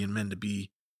Italian men to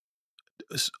be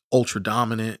ultra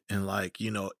dominant and like,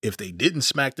 if they didn't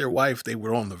smack their wife, they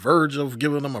were on the verge of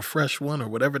giving them a fresh one or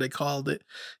whatever they called it.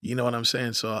 You know what I'm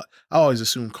saying? So I always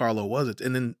assumed Carlo was it.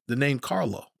 And then the name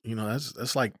Carlo,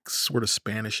 that's like sort of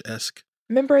Spanish-esque.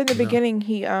 Remember in the beginning,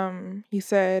 he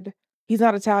said, he's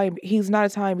not Italian. He's not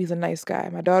Italian. He's a nice guy.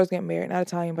 My daughter's getting married. Not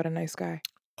Italian, but a nice guy.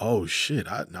 Oh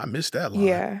shit! I missed that line.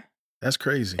 Yeah, that's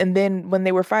crazy. And then when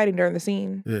they were fighting during the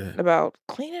scene about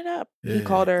clean it up, he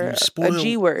called her a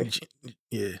G word.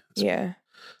 Yeah.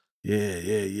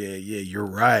 You're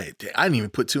right. I didn't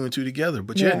even put two and two together,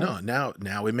 but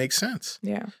now it makes sense.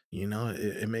 Yeah,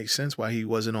 it makes sense why he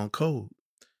wasn't on code.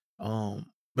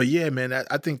 But yeah, man,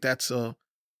 I think that's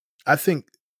I think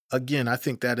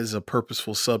that is a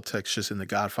purposeful subtext just in The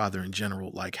Godfather in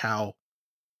general, like how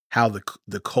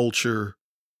the culture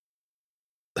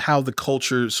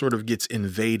sort of gets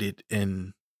invaded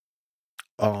and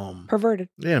perverted.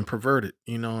 Yeah, and perverted,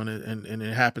 and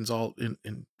it happens all in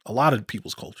a lot of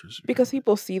people's cultures. Because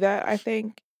people see that, I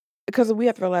think, because we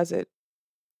have to realize that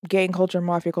gang culture,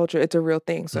 mafia culture, it's a real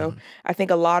thing. So I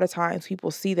think a lot of times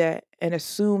people see that and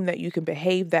assume that you can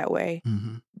behave that way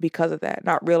because of that,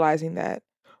 not realizing that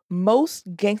most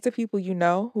gangster people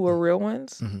who are real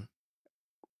ones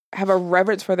have a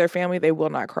reverence for their family they will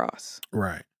not cross.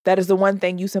 Right. That is the one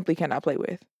thing you simply cannot play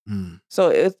with. So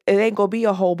it ain't gonna be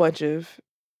a whole bunch of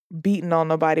beating on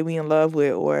nobody we in love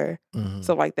with or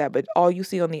stuff like that. But all you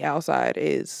see on the outside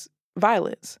is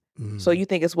violence. So you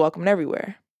think it's welcome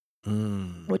everywhere,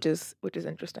 which is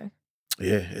interesting.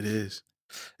 Yeah, it is.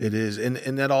 It is,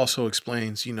 and that also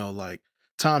explains, like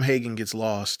Tom Hagen gets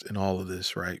lost in all of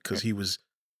this, right? Because he was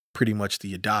pretty much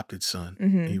the adopted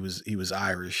son. He was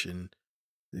Irish and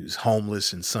he was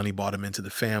homeless, and Sonny brought him into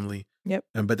the family. Yep.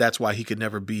 But that's why he could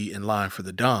never be in line for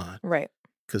the Don. Right.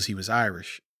 Because he was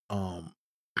Irish. Or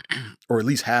at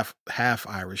least half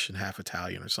Irish and half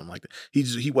Italian or something like that.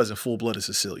 He wasn't full-blooded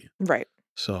Sicilian. Right.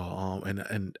 So,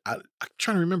 and I'm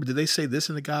trying to remember, did they say this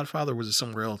in The Godfather, or was it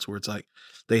somewhere else where it's like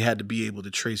they had to be able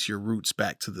to trace your roots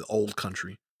back to the old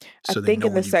country, I so they think know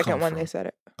in where the you second come one from? they said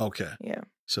it. Okay, Yeah.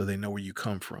 so they know where you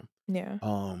come from. Yeah.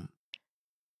 So,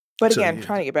 But again, yeah.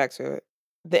 trying to get back to it,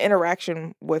 the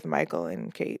interaction with Michael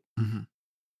and Kate, Mhm.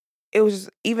 it was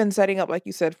even setting up, like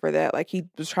you said, for that. Like he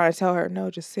was trying to tell her, no,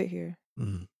 just sit here.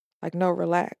 Mhm. Like, no,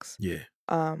 relax. Yeah.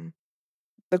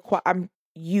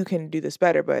 You can do this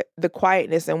better, but the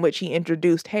quietness in which he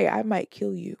introduced, hey, I might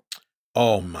kill you.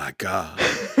 Oh my God.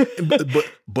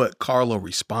 but Carlo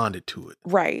responded to it.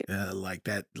 Right. Like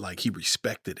that, like he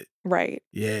respected it. Right.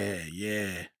 Yeah.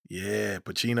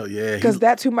 Pacino, yeah. Because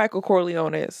that's who Michael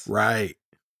Corleone is. Right.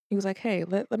 He was like, hey,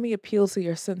 let me appeal to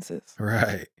your senses.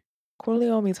 Right.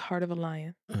 Corleone means heart of a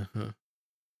lion. Uh-huh.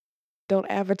 Don't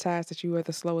advertise that you are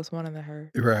the slowest one in the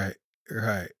herd.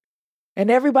 Right.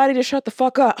 And everybody just shut the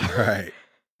fuck up. Right.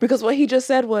 Because what he just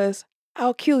said was,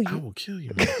 I'll kill you. I will kill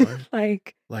you,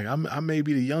 motherfucker. Like I may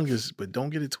be the youngest, but don't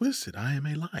get it twisted. I am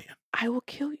a lion. I will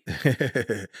kill you.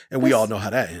 And we all know how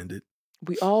that ended.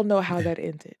 We all know how that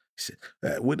ended. He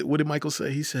said, what did Michael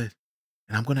say? He said,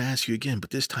 and I'm going to ask you again, but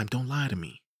this time don't lie to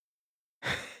me.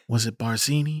 Was it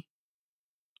Barzini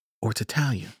or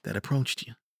Tattaglia that approached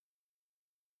you?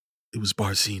 It was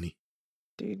Barzini.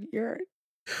 Dude,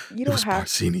 It was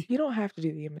Barzini. You don't have to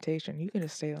do the imitation. You can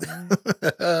just stay on line.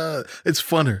 It's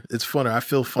funner. I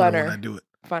feel funner when I do it.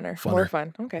 Funner. More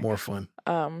fun. Okay. More fun.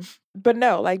 But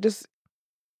no, like just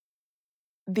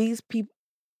these people,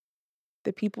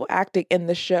 the people acting in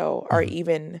the show are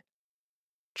even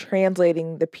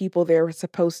translating the people they're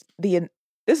supposed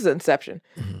this is Inception.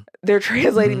 They're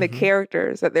translating the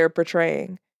characters that they're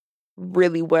portraying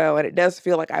really well, and it does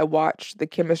feel like I watched the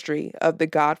chemistry of The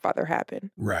Godfather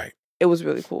happen. Right. It was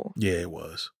really cool. Yeah, it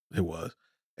was.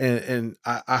 And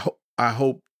I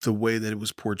hope the way that it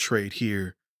was portrayed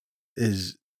here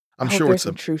is, I'm sure there's it's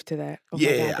some truth to that. Oh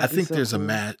yeah, God, I think so there's cool.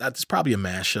 it's probably a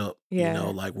mashup, Yeah. you know,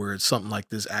 like where it's something like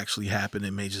this actually happened.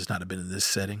 It may just not have been in this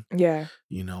setting. Yeah.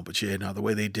 You know, but yeah, no, the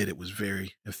way they did it was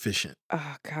very efficient.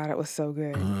 Oh God, it was so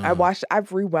good.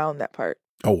 I've rewound that part.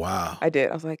 Oh wow. I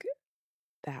did. I was like,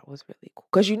 that was really cool.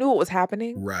 Because you knew what was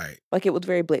happening. Right. Like it was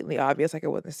very blatantly obvious, like it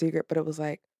wasn't a secret, but it was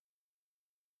like,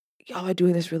 y'all are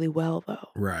doing this really well though.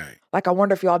 Right. Like I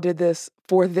wonder if y'all did this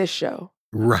for this show.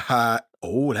 Right.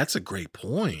 Oh, that's a great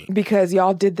point. Because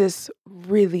y'all did this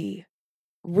really,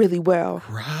 really well.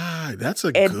 Right. That's a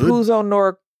and good.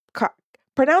 Puzo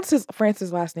pronounce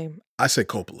Francis' last name. I say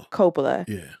Coppola. Coppola.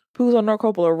 Yeah. Puzo Nor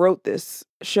Coppola wrote this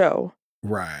show.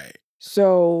 Right.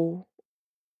 So,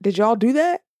 did y'all do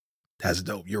that? That's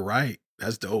dope. You're right.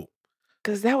 That's dope.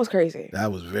 Because that was crazy.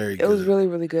 That was very good. It was really,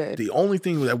 really good. The only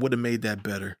thing that would have made that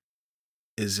better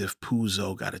is if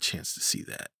Puzo got a chance to see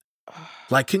that.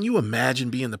 Like, can you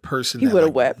imagine being the person he that would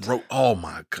have wept? Oh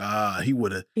my God, he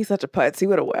would have. He's such a putz. He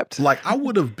would have wept. Like, I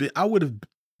would have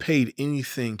paid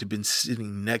anything to been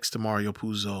sitting next to Mario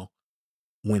Puzo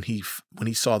when he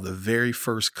saw the very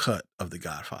first cut of The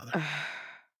Godfather,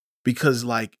 because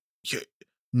like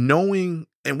knowing,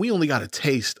 and we only got a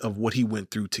taste of what he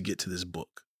went through to get to this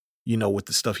book. You know, with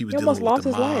the stuff he was dealing with lost the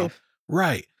his mob. life.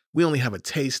 Right. We only have a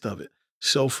taste of it.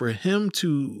 So for him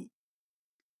to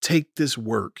take this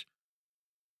work,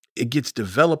 it gets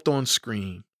developed on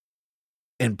screen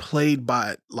and played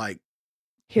by like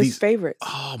his favorites.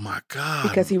 Oh my God.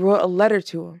 Because he wrote a letter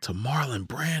to him. To Marlon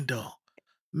Brando.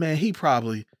 Man, he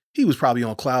was probably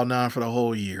on cloud nine for the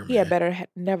whole year, man. He had better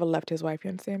never left his wife,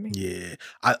 you understand me? Yeah.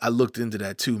 I looked into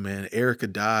that too, man. Erica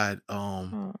died.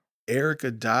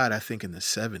 Erica died, I think, in the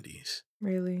 70s.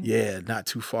 Really? Yeah, not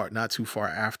too far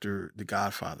after The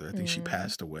Godfather. I think she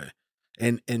passed away.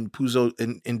 And Puzo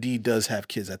indeed does have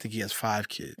kids. I think he has 5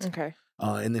 kids. Okay.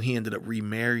 And then he ended up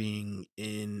remarrying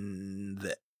in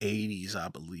the 80s, I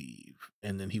believe.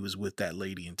 And then he was with that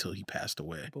lady until he passed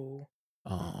away. Boo.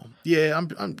 Yeah,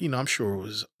 I'm sure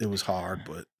it was hard,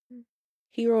 but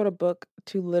he wrote a book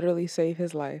to literally save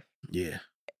his life. Yeah.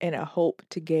 In a hope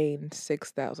to gain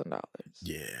 $6,000.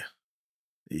 Yeah.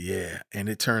 Yeah, and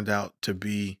it turned out to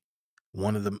be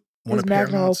one of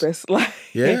magnum opus.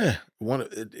 Yeah,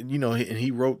 and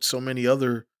he wrote so many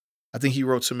other. I think he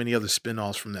wrote so many other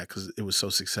spinoffs from that because it was so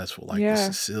successful, like The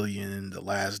Sicilian, The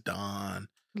Last Don.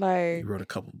 Like he wrote a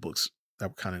couple of books that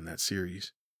were kind of in that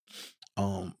series.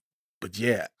 But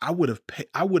yeah, I would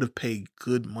have paid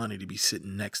good money to be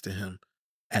sitting next to him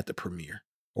at the premiere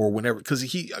or whenever,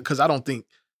 because I don't think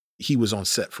he was on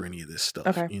set for any of this stuff.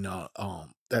 Okay. You know,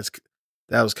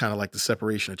 that was kind of like the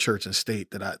separation of church and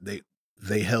state that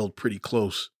they held pretty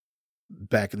close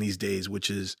back in these days, which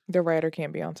is the writer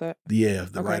can't be on set. Yeah,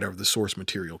 the writer of the source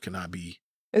material cannot be.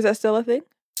 Is that still a thing?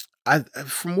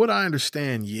 From what I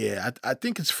understand, yeah, I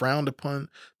think it's frowned upon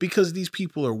because these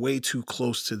people are way too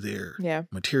close to their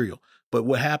material. But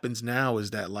what happens now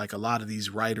is that like a lot of these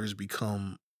writers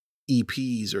become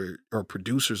EPs or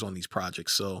producers on these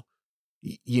projects. So,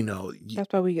 that's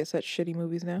why we get such shitty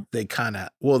movies now. They kind of,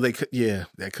 they could,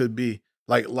 that could be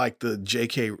like the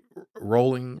J.K.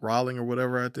 Rowling or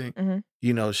whatever. I think,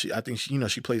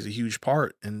 she plays a huge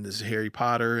part in this Harry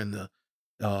Potter and the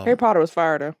Harry Potter was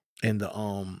fire though, and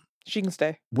the she can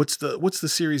stay. What's the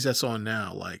series that's on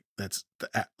now? Like that's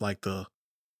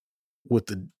with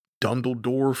the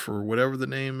Dundledorf or whatever the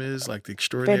name is, like the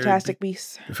extraordinary Fantastic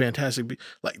Beasts. The Fantastic Beasts,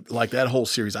 like that whole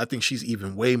series. I think she's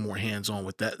even way more hands on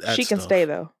with that. She can stay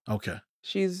though. Okay,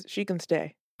 she can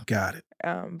stay. Got it.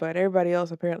 But everybody else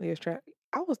apparently is trapped.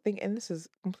 I was thinking, and this is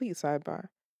complete sidebar,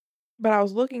 but I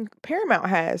was looking. Paramount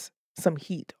has some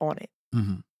heat on it,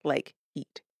 like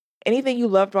heat. Anything you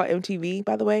loved about MTV,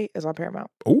 by the way, is on Paramount.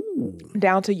 Ooh.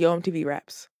 Down to Yo MTV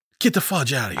Raps. Get the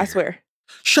fudge out of here. I swear.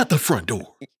 Shut the front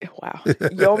door. Wow.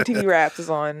 Yo MTV Raps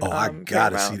is on I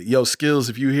gotta see it. Yo, Skills,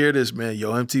 if you hear this, man,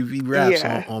 Yo MTV Raps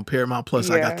on Paramount Plus.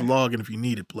 I got the login if you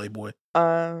need it, Playboy.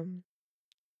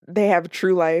 They have the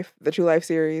True Life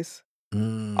series.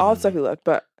 All the stuff you loved,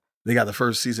 but they got the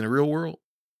first season of Real World?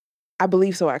 I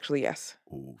believe so, actually, yes.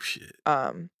 Oh, shit.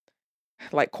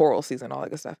 Like Coral season, all that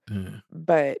good stuff.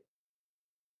 But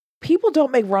people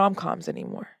don't make rom-coms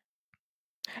anymore.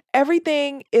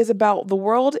 Everything is about the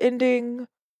world ending.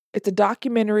 It's a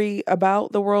documentary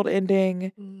about the world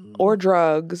ending or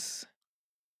drugs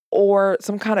or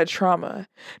some kind of trauma.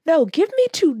 No, give me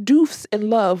two doofs in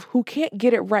love who can't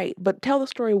get it right, but tell the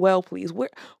story well, please.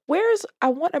 I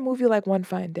want a movie like One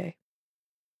Fine Day.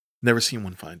 Never seen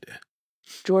One Fine Day.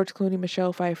 George Clooney,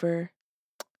 Michelle Pfeiffer,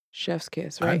 Chef's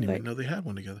Kiss, right? I didn't even know they had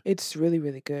one together. It's really,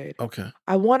 really good. Okay.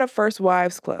 I want a First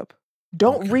Wives Club.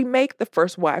 Don't remake the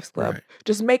First Wives Club. Right.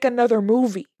 Just make another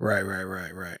movie. Right.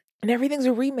 And everything's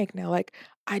a remake now. Like,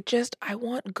 I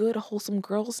want good, wholesome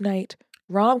girls' night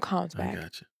rom-coms back. I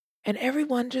gotcha. And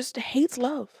everyone just hates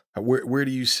love. Where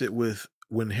do you sit with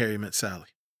When Harry Met Sally?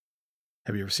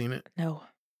 Have you ever seen it? No.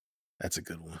 That's a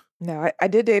good one. No, I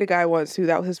did date a guy once who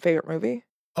that was his favorite movie.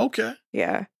 Okay.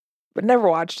 Yeah. But never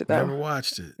watched it, though. Never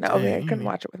watched it. No, I couldn't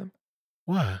watch it with him.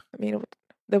 Why? I mean,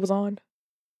 it was on.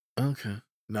 Okay.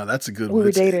 No, that's a good one. We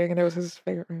were dating, and it was his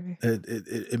favorite movie.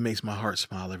 It makes my heart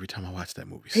smile every time I watch that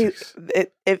movie.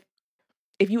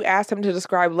 If you asked him to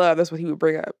describe love, that's what he would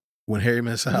bring up. When Harry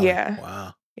Met Sally? Yeah.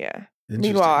 Wow. Yeah.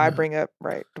 Meanwhile, I bring up,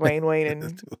 Dwayne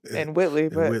Wayne and Whitley,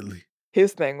 but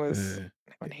his thing was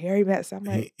When Harry Met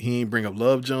Sally. He ain't bring up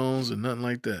Love Jones or nothing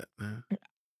like that, man.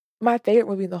 My favorite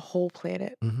movie on the whole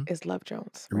planet is Love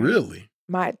Jones. Right? Really?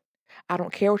 I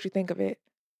don't care what you think of it.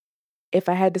 If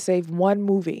I had to save one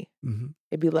movie,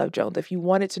 it'd be Love Jones. If you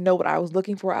wanted to know what I was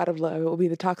looking for out of love, it would be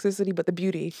the toxicity, but the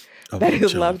beauty. That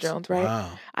is Love Jones, right?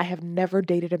 Wow. I have never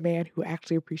dated a man who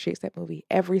actually appreciates that movie.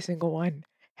 Every single one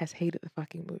has hated the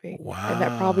fucking movie. Wow. And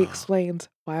that probably explains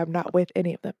why I'm not with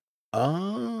any of them.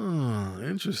 Oh,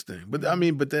 interesting. But I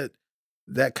mean,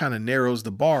 that kind of narrows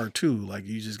the bar too. Like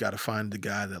you just got to find the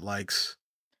guy that likes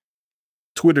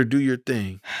Twitter, do your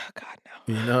thing. God, no.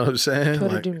 You know what I'm saying?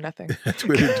 Twitter, do nothing.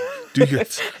 Twitter, do your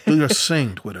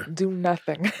thing, Twitter. Do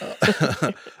nothing.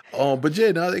 But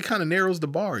yeah, no, it kind of narrows the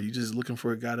bar. You're just looking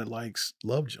for a guy that likes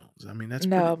Love Jones. I mean, that's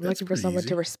I'm looking for someone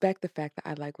to respect the fact that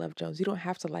I like Love Jones. You don't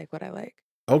have to like what I like.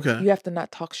 Okay. You have to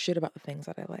not talk shit about the things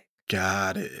that I like.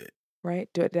 Got it. Right?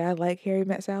 Did I like Harry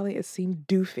Met Sally? It seemed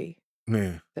doofy.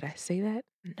 Yeah. Did I say that?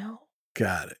 No.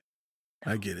 Got it.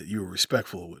 No. I get it. You were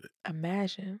respectful with it.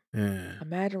 Imagine. Yeah.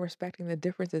 Imagine respecting the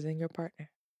differences in your partner.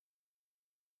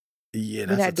 Yeah,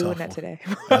 We're that's not a tough doing that one. today.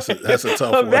 That's a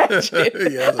tough Imagine.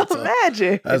 one. Yeah,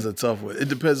 Imagine. That's a tough one. It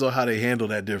depends on how they handle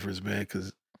that difference, man,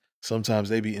 because sometimes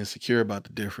they be insecure about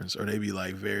the difference or they be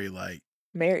like very like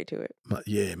married to it.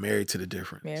 Yeah, married to the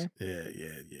difference. Yeah.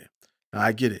 Yeah. No,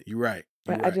 I get it. You're right.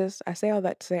 But I say all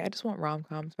that to say I just want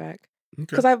rom-coms back. Okay.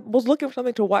 Because I was looking for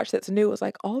something to watch that's new. It was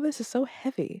like, all this is so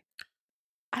heavy.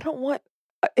 I don't want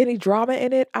any drama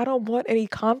in it. I don't want any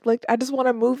conflict. I just want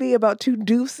a movie about two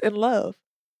doofs in love.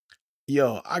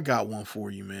 Yo, I got one for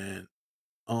you, man.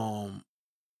 I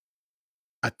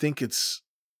think it's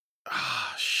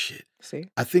shit. See?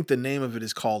 I think the name of it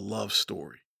is called Love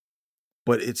Story.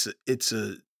 But it's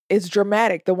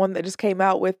dramatic. The one that just came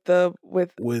out with the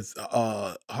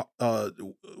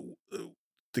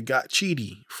guy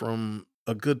Chidi from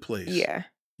A Good Place. Yeah.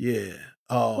 Yeah.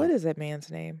 What is that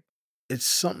man's name? It's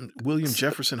something William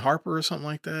Jefferson Harper or something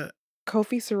like that.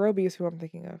 Kofi Siriboe is who I'm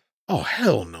thinking of. Oh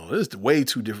hell no! This is way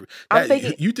too different.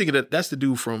 You thinking that's the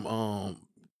dude from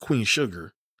Queen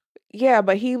Sugar? Yeah,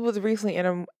 but he was recently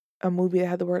in a movie that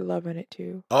had the word love in it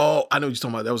too. Oh, I know what you're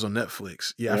talking about. That was on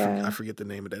Netflix. Yeah, Yeah. I forget the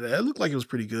name of that. It looked like it was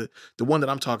pretty good. The one that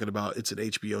I'm talking about, it's an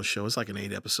HBO show. It's like an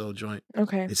 8-episode joint.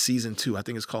 Okay. It's season 2. I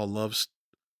think it's called Love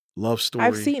Story.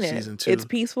 I've seen it. Season 2. It's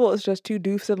peaceful. It's just two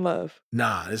doofs in love.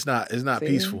 Nah, it's not See?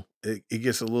 peaceful. It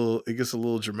gets a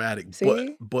little dramatic.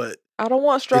 See? But I don't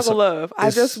want struggle love. I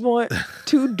just want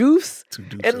two doofs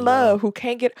in love who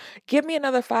can't give me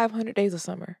another 500 Days of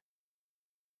Summer.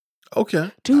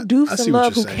 Okay. Two doofs see in what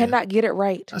love you're who saying. cannot get it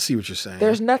right. I see what you're saying.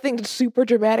 There's nothing super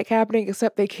dramatic happening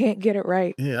except they can't get it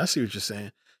right. Yeah, I see what you're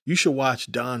saying. You should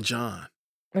watch Don John.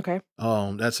 Okay.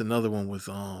 That's another one with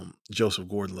Joseph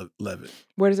Gordon-Levitt.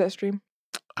 Where does that stream?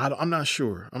 I'm not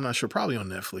sure. Probably on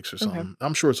Netflix or something.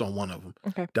 I'm sure it's on one of them.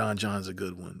 Okay. Don John's a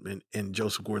good one. And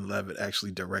Joseph Gordon-Levitt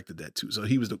actually directed that too. So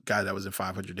he was the guy that was in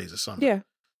 500 Days of Summer. Yeah.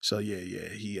 So yeah.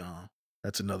 He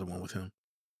that's another one with him.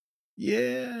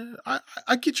 Yeah.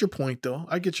 I get your point though.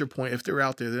 I get your point. If they're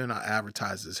out there, they're not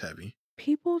advertised as heavy.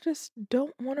 People just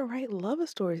don't want to write love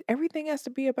stories. Everything has to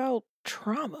be about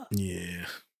trauma. Yeah.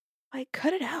 Like,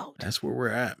 cut it out. That's where we're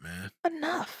at, man.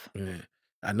 Enough. Yeah.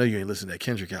 I know you ain't listened to that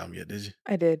Kendrick album yet, did you?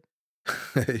 I did.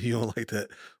 You don't like that?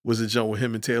 Was it jump with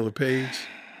him and Taylor Page?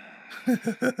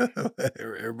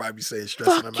 Everybody be saying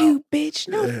stressing Fuck him you, out. bitch.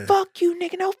 No, Yeah. fuck you,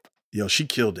 nigga. No. Yo, she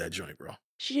killed that joint, bro.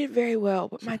 She did very well,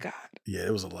 but my God. Yeah,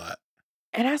 it was a lot.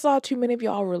 And I saw too many of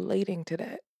y'all relating to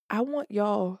that. I want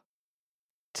y'all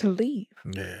to leave.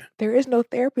 Yeah. There is no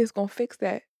therapist gonna fix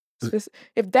that.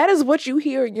 If that is what you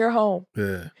hear in your home,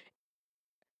 Yeah.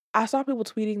 I saw people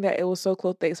tweeting that it was so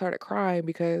close they started crying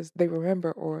because they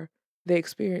remember or they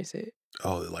experienced it.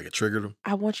 Oh, like it triggered them?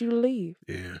 I want you to leave.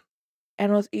 Yeah. I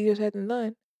know it's easier said than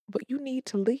done, but you need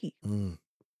to leave.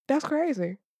 That's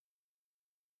crazy.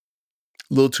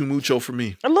 A little too mucho for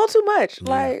me. A little too much. Yeah,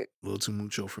 Like, a little too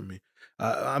mucho for me.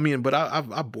 I mean, but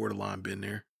I've borderline been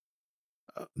there.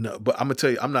 No, but I'm gonna tell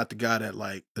you, I'm not the guy that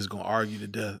like is gonna argue to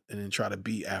death and then try to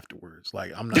beat afterwards.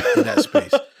 Like I'm not in that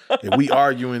space. If we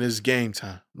arguing, it's game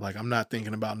time. Like I'm not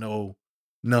thinking about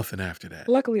nothing after that.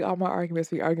 luckily, all my arguments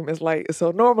be arguments light.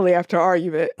 So normally after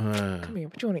argument, Uh, come here,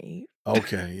 what you want to eat?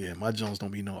 okay, yeah, my Jones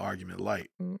don't be no argument light.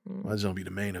 Mm-mm. My Jones be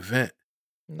the main event.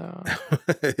 No.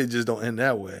 It just don't end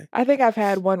that way. I think I've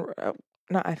had one,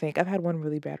 I've had one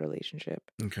really bad relationship.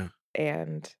 Okay.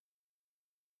 And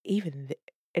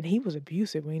and he was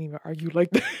abusive. We ain't even argue like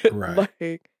that. Right.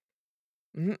 Like,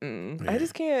 Yeah. I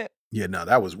just can't. Yeah, no,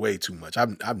 that was way too much.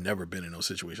 I've never been in no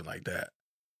situation like that.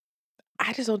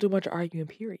 I just don't do much arguing.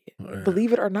 Period. Yeah.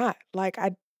 Believe it or not. Like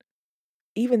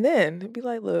even then, it'd be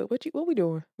like, look, what we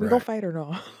doing? We gonna Right. fight or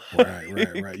no?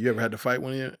 Right. You ever had to fight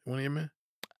one of your men?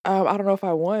 I don't know if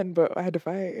I won, but I had to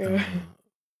fight. Yeah.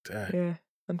 Dang. Yeah.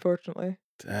 Unfortunately,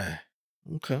 Dang.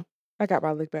 Okay. I got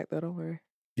my lick back though. Don't worry.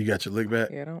 You got your lick back?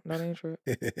 Yeah, don't answer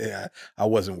it. Yeah, I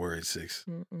wasn't worried, Six.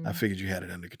 I Mm-mm. figured you had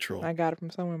it under control. I got it from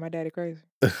somewhere. My daddy crazy.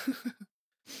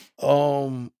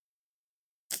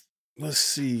 Let's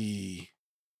see.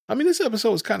 I mean, this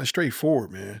episode was kind of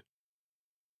straightforward, man.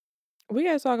 We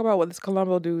gotta talk about what this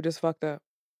Columbo dude just fucked up.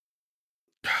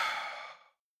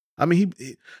 I mean, he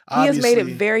He has made it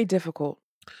obviously- very difficult.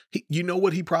 you know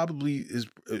what he probably is.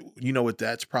 You know what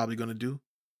that's probably going to do.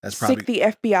 That's probably Sick the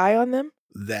FBI on them,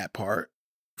 that part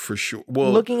for sure.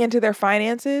 Well, looking into their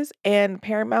finances, and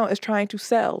Paramount is trying to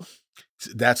sell.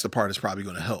 that's the part that's probably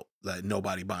going to help. Like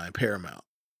nobody buying Paramount,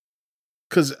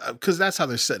 because that's how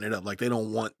they're setting it up. Like they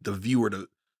don't want the viewer to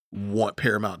want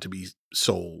Paramount to be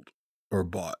sold or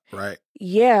bought, right?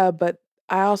 Yeah, but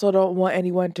I also don't want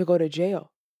anyone to go to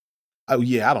jail. Oh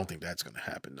yeah, I don't think that's going to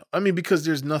happen though. I mean, because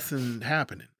there's nothing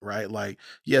happening, right? Like,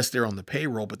 yes, they're on the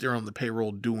payroll, but they're on the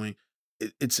payroll doing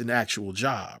it's an actual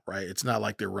job, right? It's not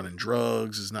like they're running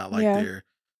drugs. It's not like Yeah. they're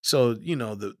so you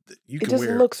know you It can just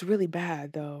wear looks really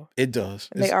bad though. it does.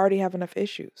 And they It's- already have enough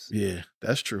issues. Yeah,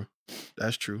 that's true.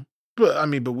 That's true. But I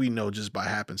mean, but we know just by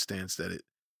happenstance that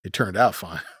it turned out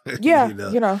fine. Yeah,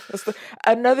 You know? it's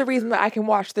another reason that I can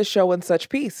watch this show in such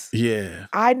peace. Yeah.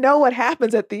 I know what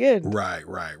happens at the end. Right.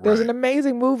 There's an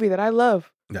amazing movie that I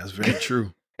love. That's very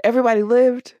true. Everybody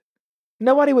lived.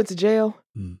 Nobody went to jail.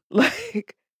 Mm.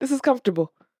 Like, this is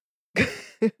comfortable.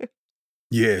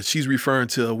 Yeah, she's referring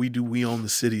to we own the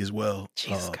city as well.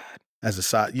 Jesus God. As a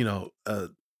side,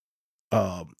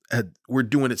 we're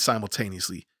doing it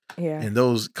simultaneously. Yeah. And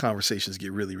those conversations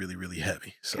get really, really, really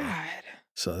heavy. God.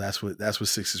 So that's what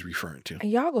Six is referring to.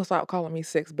 And y'all gonna stop calling me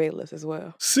Six Bayless as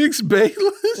well. Six Bayless?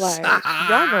 Like,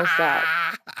 y'all gonna stop.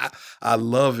 I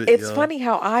love it. It's yo. funny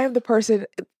how I am the person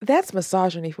that's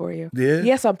misogyny for you. Yeah.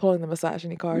 Yes, I'm pulling the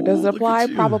misogyny card. Does Ooh, it look at apply?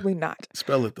 you. Probably not.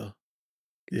 Spell it though.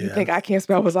 Yeah. You think I can't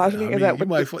spell misogyny? I Is mean, that you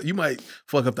what might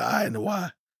fuck up the I and the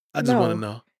Y. I just No. want to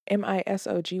know.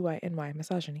 misogyny,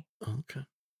 misogyny. Okay.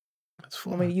 That's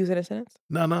fine. Want me to use it in a sentence?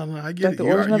 No. I get Like it. the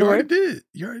You origin of the already word? did.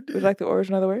 You already Would did. you like the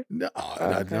origin of the word? No,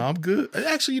 okay. no, I'm good.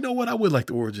 Actually, you know what? I would like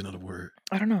the origin of the word.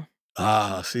 I don't know.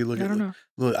 See, look I at don't know.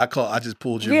 look. I just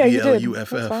pulled your Yeah, you did. BLUFF.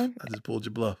 That's fine. I just pulled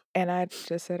your bluff. And I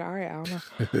just said, all right, I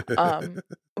don't know.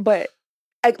 But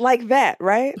like that,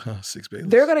 right? 6 Bailiffs.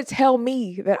 They're going to tell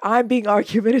me that I'm being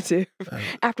argumentative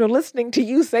after listening to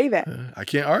you say that. I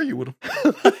can't argue with them.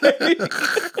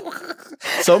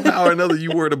 Somehow or another,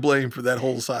 you were to blame for that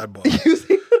whole sidebar. You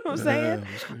see what I'm saying?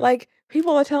 Yeah, Like,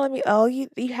 people are telling me, oh, you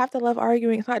have to love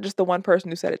arguing. It's not just the one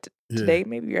person who said it today,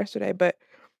 maybe yesterday, but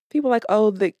people are like,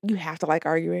 oh, you have to like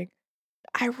arguing.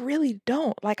 I really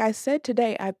don't. Like I said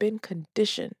today, I've been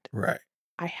conditioned. Right.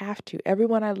 I have to.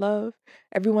 Everyone I love,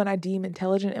 everyone I deem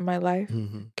intelligent in my life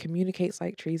communicates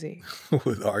like Treasy.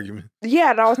 With argument. Yeah,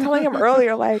 and I was telling him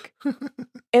earlier, like,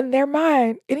 in their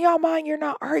mind, in your mind, you're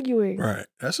not arguing. Right.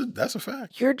 That's a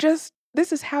fact. You're just,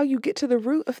 this is how you get to the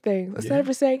root of things. Instead of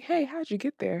just saying, hey, how'd you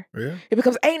get there? Yeah. It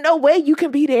becomes, ain't no way you can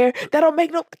be there. That don't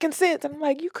make no fucking sense. And I'm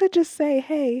like, you could just say,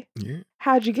 hey,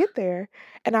 how'd you get there?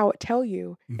 And I would tell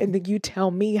you. And then you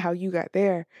tell me how you got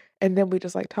there. And then we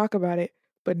just like talk about it.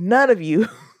 But none of you,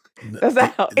 that's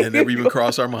how That never even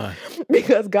crossed our mind.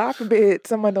 Because God forbid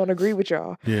someone don't agree with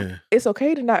y'all. Yeah. It's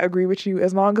okay to not agree with you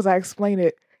as long as I explain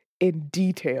it in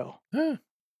detail. Yeah.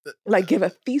 Like give a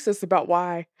thesis about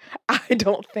why I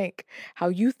don't think how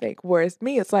you think. Whereas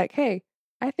me, it's like, hey,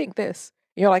 I think this.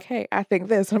 You're like, hey, I think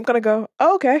this. And I'm going to go,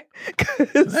 oh, okay.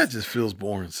 That just feels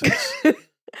boring, sis.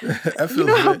 That feels you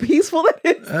know how peaceful it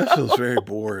is? That feels very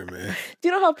boring, man. Do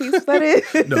you know how peaceful that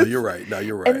is? No, you're right.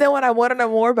 And then when I want to know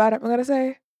more about it, I'm going to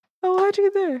say, oh, how'd you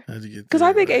get there? How'd you get there? Because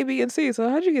I think A, B, and C. So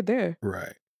how'd you get there?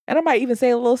 Right. And I might even say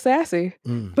a little sassy,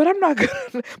 but I'm not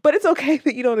gonna. But it's okay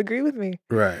that you don't agree with me.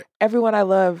 Right. Everyone I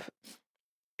love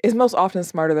is most often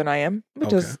smarter than I am,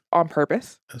 which is on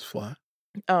purpose. That's fly.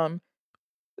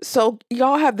 So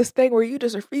y'all have this thing where you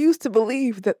just refuse to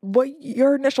believe that what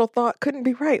your initial thought couldn't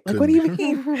be right. Like, what do you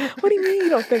mean? What do you mean you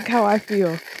don't think how I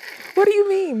feel? What do you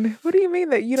mean? What do you mean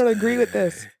that you don't agree with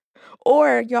this?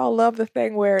 Or y'all love the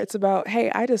thing where it's about, hey,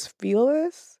 I just feel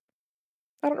this.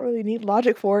 I don't really need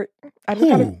logic for it. I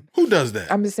just Who does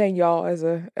that? I'm just saying y'all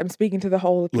I'm speaking to the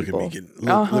whole people. Look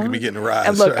at me getting a rise.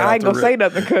 And look, I ain't gonna say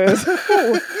nothing because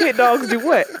hit dogs do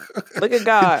what? Look at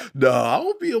God. No, I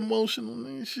won't be emotional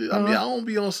and shit. I mean, I won't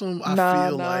be on some,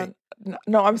 like.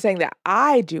 No, I'm saying that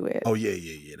I do it. Oh,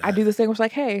 yeah. I do this thing where it's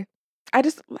like, hey, I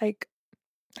just like,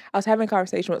 I was having a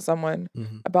conversation with someone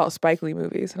about Spike Lee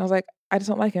movies. And I was like, I just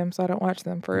don't like him, so I don't watch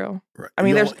them for real. Right. I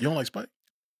mean, you don't like Spike?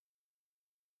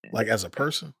 Like as a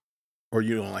person? Or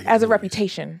you don't like as a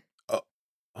reputation. Oh,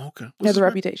 okay. As a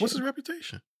reputation. What's his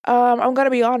reputation? I'm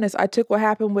gonna be honest. I took what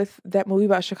happened with that movie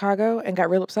about Chicago and got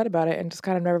real upset about it and just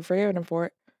kind of never forgiven him for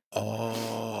it.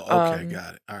 Oh, okay,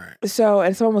 got it. All right. So,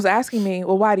 and someone was asking me,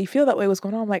 well, why do you feel that way? What's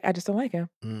going on? I'm like, I just don't like him.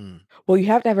 Well, you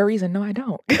have to have a reason. No, I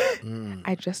don't.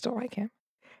 I just don't like him.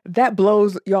 That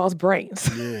blows y'all's brains.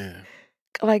 Yeah.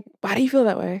 Like, why do you feel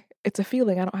that way? It's a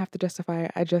feeling. I don't have to justify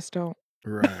it. I just don't.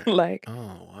 Right. Like,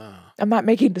 oh, wow. I'm not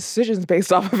making decisions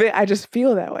based off of it. I just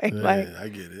feel that way. Yeah, like, I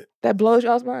get it. That blows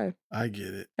y'all's mind. I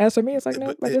get it. As for me, it's like,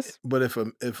 no, But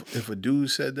if a dude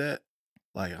said that,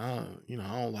 like, I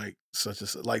don't like such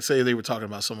a, like, say they were talking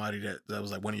about somebody that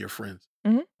was like one of your friends.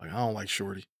 Like, I don't like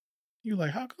Shorty. You like,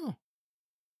 how come?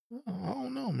 I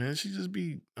don't know, man. She just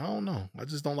I don't know. I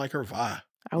just don't like her vibe.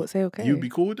 I would say, okay. You'd be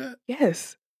cool with that?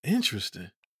 Yes. Interesting.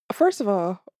 First of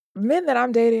all, men that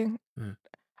I'm dating,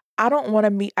 I don't want to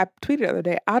meet, I tweeted the other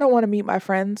day, I don't want to meet my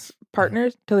friends'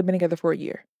 partners till they've been together for a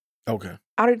year. Okay.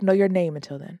 I don't know your name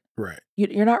until then. Right.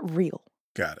 You're not real.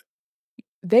 Got it.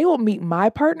 They will meet my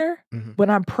partner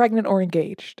when I'm pregnant or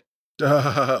engaged.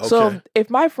 Okay. So if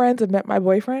my friends have met my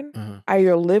boyfriend, I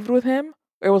either lived with him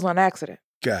or it was on accident.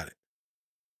 Got it.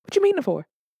 What you meeting it for?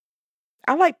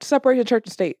 I like separation of church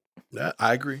and state.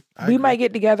 I agree. We might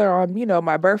get together on,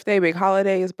 my birthday, big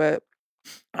holidays, but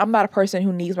I'm not a person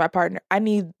who needs my partner. I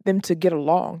need them to get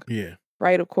along. Yeah.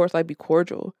 Right? Of course, like be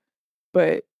cordial.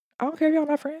 But I don't care if y'all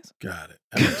not friends. Got it.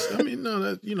 I mean, no,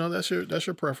 that's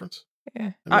your preference.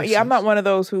 Yeah. I'm not one of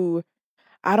those who,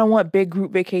 I don't want big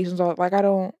group vacations. I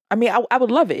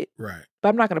would love it. Right. But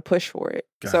I'm not going to push for it.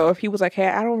 So if he was like, hey,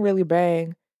 I don't really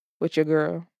bang with your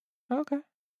girl. Okay.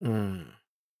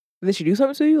 Did she do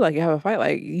something to you? Like you have a fight?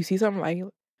 Like you see something like,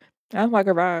 I don't like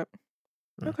her vibe.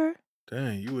 Okay.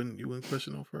 Dang, you wouldn't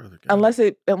question no further. Unless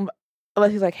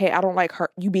he's like, hey, I don't like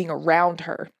her, you being around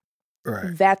her.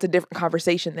 Right. That's a different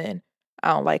conversation then. I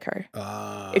don't like her.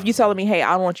 If you telling me, hey,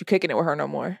 I don't want you kicking it with her no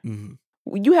more,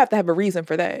 you have to have a reason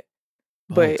for that.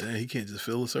 But he can't just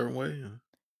feel a certain way.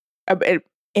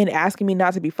 in asking me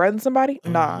not to be friends with somebody,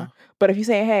 nah. But if you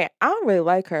say, hey, I don't really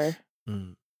like her,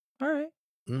 all right.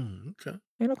 Okay.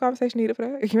 Ain't no conversation needed for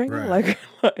that. If you ain't gonna like her,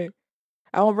 like,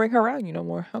 I won't bring her around you no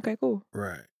more. Okay, cool.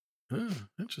 Right.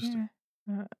 Interesting.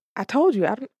 Yeah. I told you,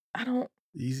 I don't.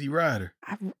 Easy rider.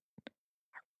 I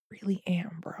really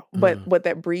am, bro. But what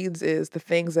that breeds is the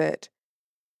things that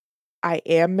I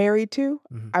am married to,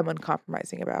 I'm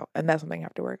uncompromising about. And that's something I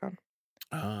have to work on.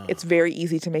 It's very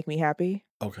easy to make me happy.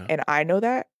 Okay. And I know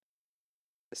that.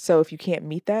 So if you can't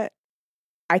meet that,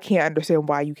 I can't understand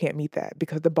why you can't meet that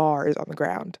because the bar is on the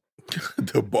ground.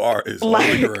 The bar is on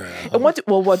the ground. And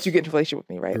once you get into a relationship with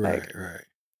me, right? Right.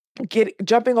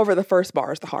 Jumping over the first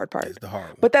bar is the hard part. It's the hard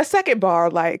one. But that second bar,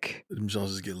 like, them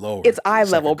Jones just get lower. It's eye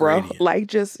level, like bro. gradient.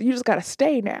 Like, you just gotta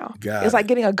stay now. It's like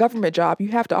getting a government job. You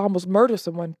have to almost murder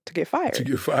someone to get fired.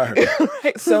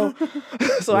 Right? So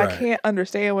I can't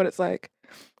understand what it's like.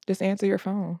 Just answer your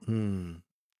phone.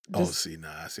 I see.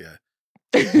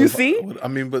 You see? I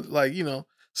mean, but like,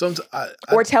 sometimes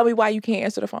or tell me why you can't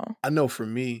answer the phone. I know for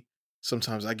me,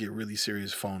 sometimes I get really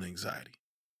serious phone anxiety.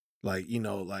 Like,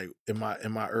 like in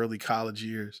my early college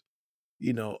years,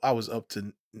 I was up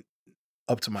to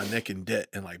my neck in debt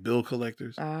and like bill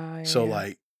collectors. Yeah. So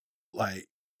like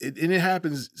it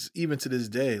happens even to this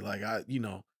day. Like I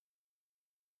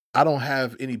don't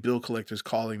have any bill collectors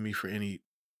calling me for any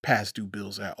past due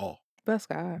bills at all. Bless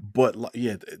God. But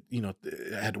I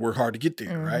had to work hard to get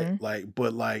there, right? Like,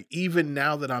 but like even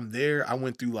now that I'm there, I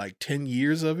went through like 10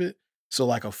 years of it. So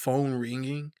like a phone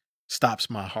ringing stops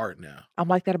my heart now. I'm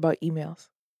like that about emails.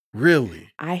 Really?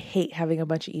 I hate having a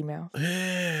bunch of emails.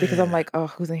 Yeah. Because I'm like, oh,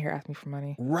 who's in here asking me for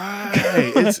money? Right.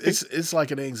 It's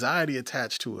like an anxiety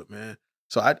attached to it, man.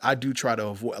 So I do try to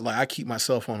avoid, like I keep my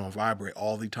cell phone on vibrate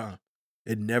all the time.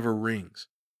 It never rings.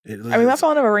 My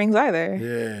phone never rings either.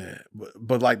 Yeah.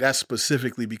 But like that's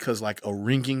specifically because like a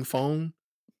ringing phone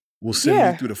will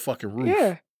send you through the fucking roof.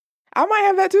 Yeah. I might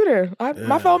have that too there.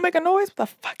 My phone make a noise. What the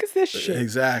fuck is this shit?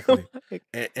 Exactly.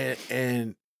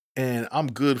 and I'm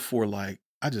good for like,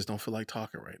 I just don't feel like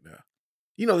talking right now.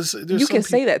 There's you can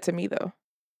say that to me though,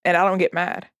 and I don't get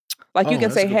mad. Like you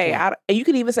can say, hey, and you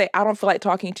can even say, I don't feel like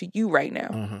talking to you right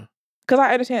now. Because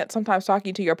I understand that sometimes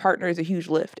talking to your partner is a huge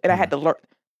lift. And I had to learn.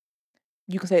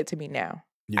 You can say it to me now.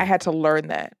 Yeah. I had to learn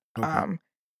that. Okay.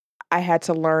 I had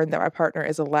to learn that my partner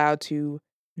is allowed to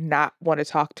not want to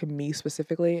talk to me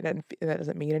specifically, and that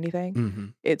doesn't mean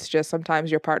anything. It's just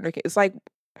sometimes your partner it's like,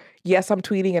 yes, I'm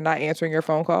tweeting and not answering your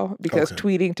phone call because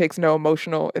tweeting takes no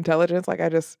emotional intelligence. Like I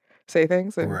just say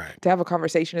things, and to have a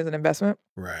conversation is an investment.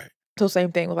 Right. So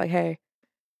same thing with like, hey,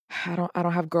 I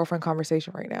don't have girlfriend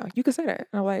conversation right now. You can say that.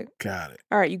 And I'm like, got it.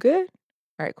 All right, you good?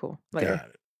 All right, cool. Later. Got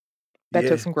it. That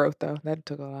took some growth though. That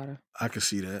took a lot of. I can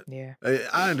see that. Yeah.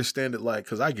 I understand it, like,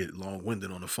 because I get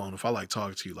long-winded on the phone. If I like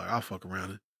talking to you, like, I'll fuck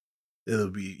around it. It'll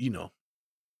be,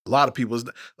 a lot of people.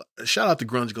 Shout out to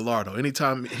Grunge Gallardo.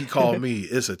 Anytime he called me,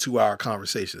 it's a 2-hour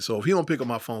conversation. So if he don't pick up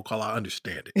my phone call, I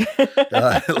understand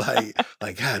it.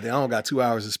 like, God, I don't got 2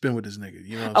 hours to spend with this nigga.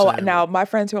 You know what I'm saying? Now my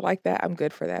friends who are like that, I'm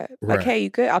good for that. Like, hey, you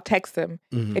good? I'll text them.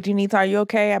 If you need, are you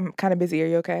okay? I'm kind of busy. Are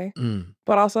you okay?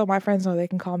 But also, my friends know they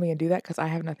can call me and do that because I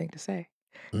have nothing to say.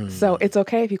 So it's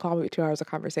okay if you call me with 2 hours of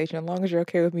conversation, as long as you're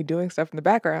okay with me doing stuff in the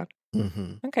background.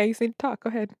 Okay, you need to talk. Go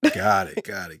ahead. Got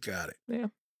it. Yeah.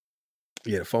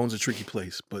 Yeah, the phone's a tricky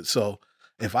place. But so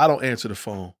if I don't answer the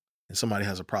phone and somebody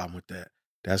has a problem with that,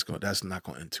 that's not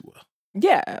going to end too well.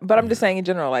 Yeah, but I'm just saying in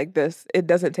general, like this, it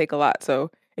doesn't take a lot. So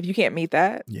if you can't meet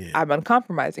that, I'm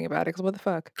uncompromising about it. Because what the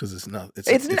fuck? Because it's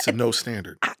a no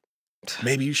standard.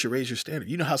 Maybe you should raise your standard.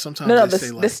 You know how sometimes they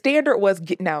say like... The standard was,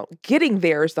 getting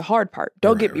there is the hard part.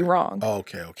 Don't get me wrong. Oh,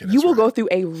 okay. You will go through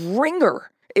a ringer.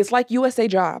 It's like USA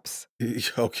Jobs.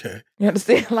 Okay. You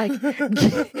understand? Like, getting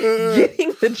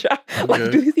the job. Okay. Like,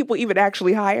 do these people even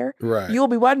actually hire? Right. You'll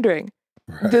be wondering,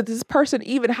 did this person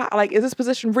even hire? Like, is this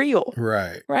position real?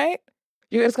 Right. Right?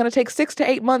 It's going to take 6 to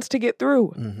 8 months to get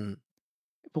through.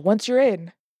 But once you're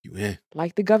in,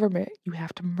 like the government, you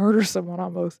have to murder someone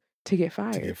almost to get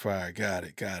fired. Got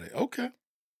it. Okay.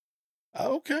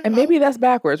 And maybe that's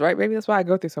backwards, right? Maybe that's why I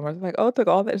go through so much. Like, it took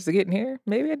all that just to get in here.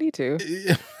 Maybe I need to.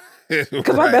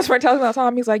 Because my best friend tells me all the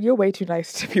time, he's like, you're way too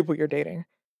nice to people you're dating.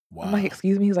 Wow. I'm like,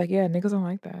 excuse me? He's like, yeah, niggas don't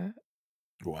like that.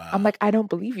 Wow. I'm like, I don't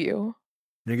believe you.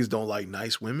 Niggas don't like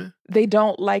nice women? They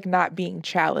don't like not being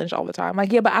challenged all the time.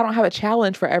 Like, yeah, but I don't have a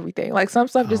challenge for everything. Like, some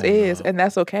stuff just is, and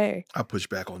that's okay. I push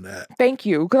back on that. Thank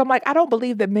you. Because I'm like, I don't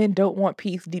believe that men don't want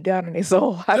peace deep down in their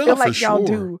soul. I feel like y'all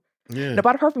do. Yeah. But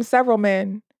I've heard from several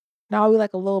men, now we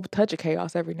like a little touch of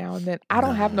chaos every now and then. I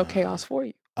don't have no chaos for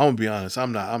you. I'm gonna be honest.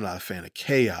 I'm not a fan of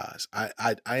chaos.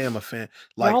 I am a fan.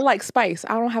 Like Y'all like spice.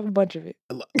 I don't have a bunch of it.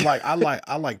 I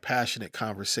like passionate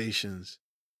conversations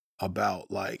about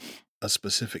like a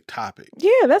specific topic.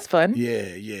 Yeah, that's fun.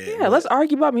 Yeah. Yeah, let's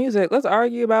argue about music. Let's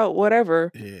argue about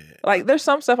whatever. Yeah. Like, there's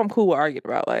some stuff I'm cool with arguing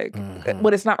about, like,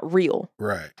 when it's not real.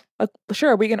 Right. Like,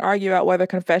 sure, we can argue about whether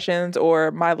Confessions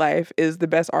or My Life is the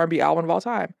best R&B album of all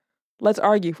time. Let's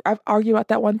argue. I've argued about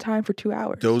that one time for 2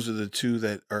 hours. Those are the two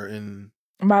that are in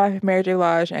My Life, Mary J.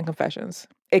 Blige, and Confessions.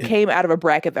 It came out of a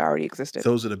bracket that already existed.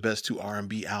 Those are the best 2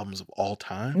 R&B albums of all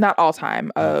time? Not all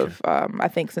time, of, I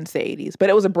think, since the 80s. But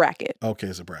it was a bracket. Okay,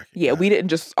 it's a bracket. Yeah, we didn't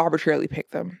just arbitrarily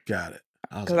pick them. Got it.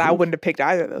 Because I wouldn't have picked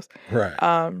either of those.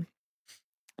 Right.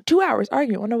 2 hours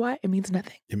arguing. Wanna know why? It means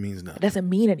nothing. It means nothing. It doesn't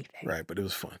mean anything. Right, but it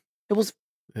was fun. It was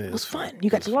fun. You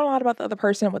got to learn a lot about the other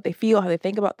person, what they feel, how they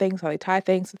think about things, how they tie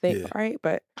things to things, right?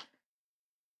 But,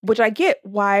 which I get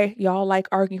why y'all like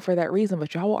arguing for that reason,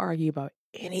 but y'all will argue about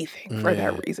anything for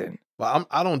that reason. Well,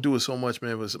 I don't do it so much,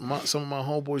 man, but some of my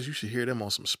homeboys, you should hear them on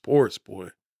some sports, boy.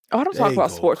 Oh, I don't talk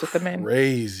about sports with the men.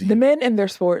 Crazy. The men and their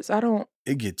sports,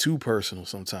 It get too personal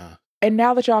sometimes. And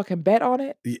now that y'all can bet on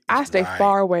it, I stay right.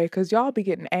 far away because y'all be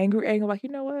getting angry, like, you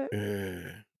know what? Yeah,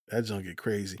 that junk get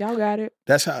crazy. Y'all got it.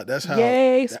 That's how.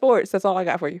 Yay, sports. That's all I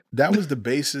got for you. That was the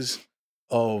basis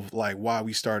of like why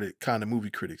we started Kind of Movie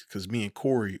Critics, because me and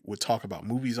Corey would talk about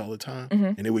movies all the time,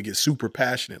 and it would get super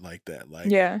passionate like that. Like,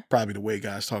 probably the way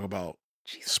guys talk about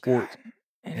sports. God.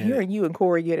 And hearing you and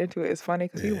Corey get into it is funny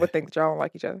because people would think that y'all don't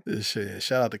like each other. Shit.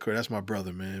 Shout out to Corey. That's my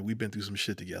brother, man. We've been through some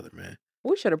shit together, man.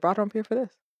 We should have brought him up here for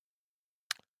this.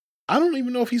 I don't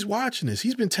even know if he's watching this.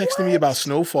 He's been texting me about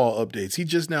Snowfall updates. He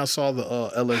just now saw the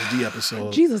LSD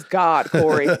episode. Jesus God,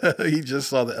 Corey. He just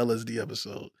saw the LSD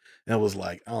episode and was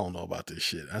like, I don't know about this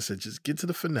shit. I said, just get to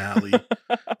the finale.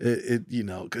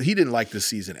 Because he didn't like this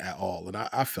season at all. And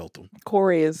I felt him.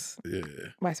 Corey is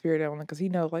my spirit animal because he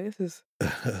knows, like, this is.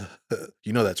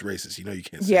 That's racist. You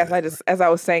can't say that. As I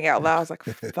was saying out loud, I was like,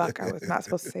 fuck, I was not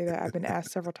supposed to say that. I've been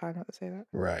asked several times not to say that.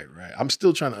 Right. I'm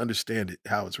still trying to understand it,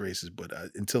 how it's racist, but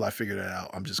until I figure that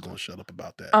out, I'm just going to shut up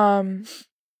about that.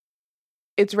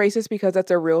 It's racist because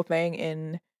that's a real thing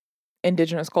in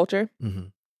indigenous culture. Mm-hmm.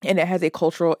 And it has a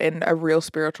cultural and a real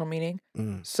spiritual meaning.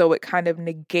 Mm. So it kind of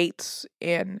negates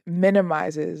and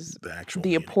minimizes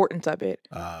the importance of it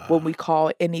when we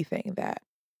call anything that.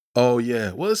 Oh,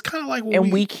 yeah. Well, it's kind of like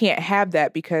we can't have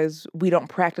that because we don't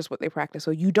practice what they practice.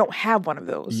 So you don't have one of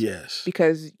those. Yes.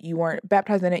 Because you weren't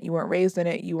baptized in it, you weren't raised in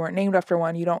it, you weren't named after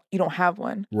one, you don't have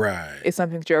one. Right. It's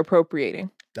something that you're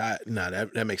appropriating.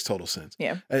 That makes total sense.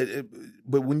 Yeah.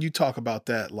 But when you talk about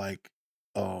that, like,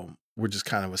 we're just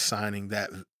kind of assigning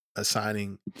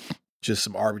just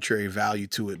some arbitrary value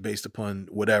to it based upon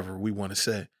whatever we want to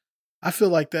say. I feel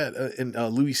like that, and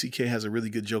Louis C.K. has a really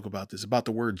good joke about this, about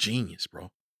the word genius,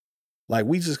 bro. Like,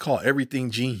 we just call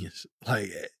everything genius.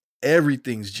 Like,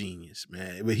 everything's genius,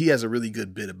 man. But he has a really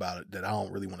good bit about it that I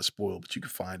don't really want to spoil, but you can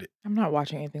find it. I'm not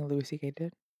watching anything Louis C.K.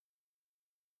 did.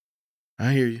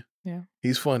 I hear you. Yeah.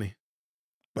 He's funny,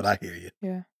 but I hear you.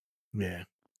 Yeah. Yeah.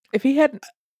 If he had,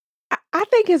 I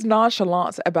think his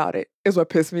nonchalance about it is what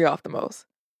pissed me off the most.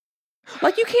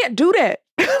 Like, you can't do that.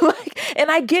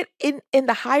 And I get in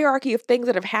the hierarchy of things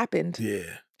that have happened.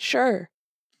 Yeah. Sure.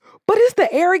 But it's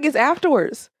the arrogance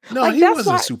afterwards. No, he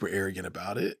wasn't super arrogant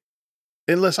about it.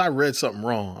 Unless I read something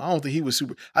wrong. I don't think he was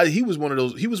super. He was one of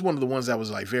the ones that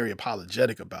was like very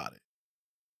apologetic about it.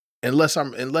 Unless I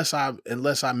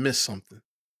missed something.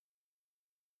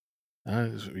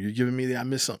 You're giving me the I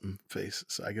missed something face.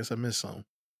 So I guess I missed something.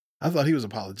 I thought he was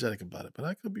apologetic about it, but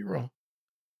I could be wrong.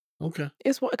 Okay.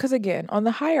 It's because, again, on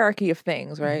the hierarchy of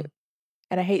things, right?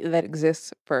 Mm-hmm. And I hate that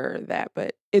exists for that,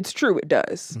 but it's true. It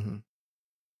does. Mm-hmm.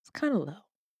 It's kind of low.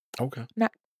 Okay.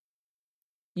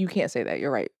 You can't say that.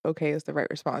 You're right. Okay is the right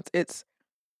response. It's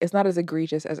not as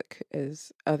egregious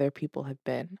as other people have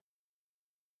been.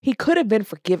 He could have been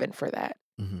forgiven for that.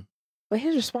 Mm-hmm. But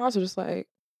his response was just like,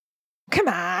 come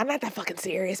on, I'm not that fucking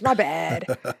serious. My bad.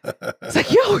 It's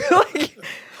like, yo,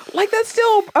 like that's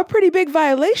still a pretty big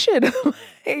violation.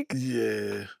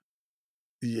 Yeah.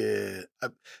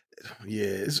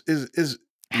 It's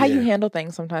how you handle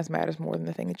things sometimes matters more than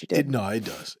the thing that you did. It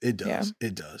does. Yeah.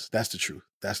 It does. That's the truth.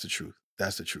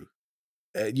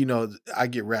 I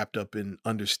get wrapped up in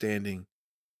understanding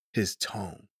his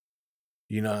tone.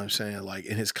 You know what I'm saying? Like,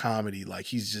 in his comedy, like,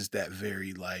 he's just that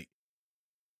very, like,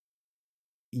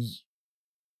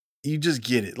 you just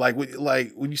get it. Like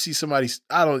when you see somebody,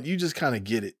 you just kind of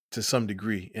get it to some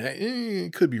degree. And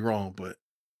it could be wrong, but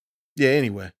yeah,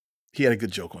 anyway, he had a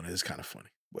good joke on it. It's kind of funny,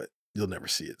 but you'll never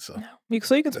see it. So,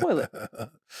 so you can spoil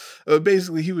it.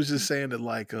 Basically, he was just saying that,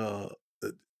 like,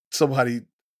 somebody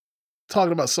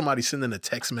talking about somebody sending a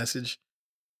text message,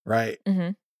 right?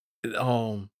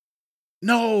 Mm-hmm.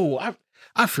 No,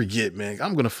 I forget, man.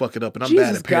 I'm gonna fuck it up, and I'm Jesus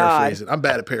bad at paraphrasing. I'm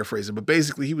bad at paraphrasing, but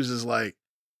basically, he was just like,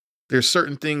 "There's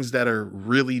certain things that are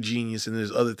really genius, and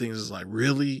there's other things that's like,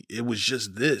 really, it was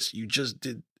just this. You just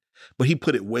did." But he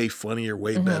put it way funnier,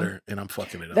 way better, and I'm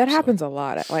fucking it up. That happens a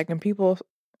lot. Like, when people,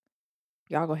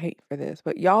 y'all gonna hate for this,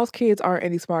 but y'all's kids aren't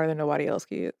any smarter than nobody else's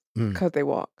kids because they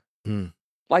walk.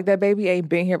 Like, that baby ain't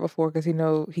been here before because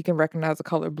he can recognize the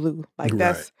color blue. Like,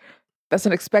 that's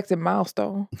an expected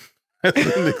milestone.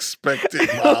 That's an expected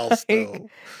milestone.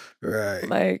 Right.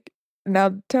 Like,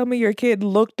 now tell me your kid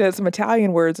looked at some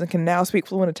Italian words and can now speak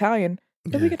fluent Italian.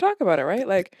 Then we can talk about it, right?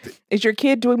 Like, is your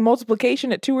kid doing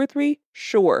multiplication at 2 or 3?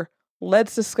 Sure.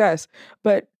 Let's discuss.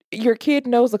 But your kid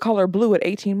knows the color blue at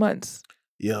 18 months.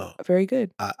 Yo. Very good.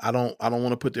 I don't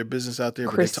want to put their business out there.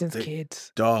 Kristen's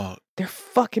kids. Dog. They're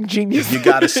fucking geniuses. You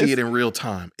got to see it in real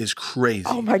time. It's crazy.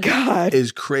 Oh my God.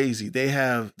 It's crazy. They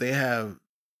have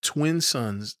twin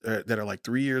sons that are like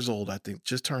 3 years old, I think.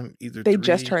 Just turned They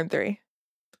just turned 3.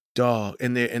 Dog.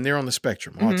 And they're on the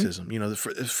spectrum, autism. You know,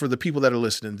 for the people that are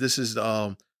listening, this is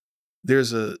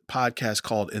there's a podcast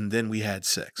called And Then We Had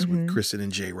Sex with Kristen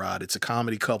and J. Rod. It's a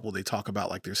comedy couple. They talk about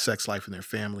like their sex life and their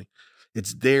family.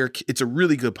 It's a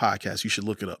really good podcast. You should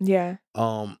look it up. Yeah.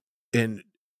 And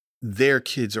their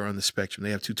kids are on the spectrum.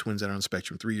 They have 2 twins that are on the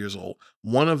spectrum, 3 years old.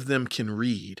 One of them can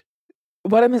read.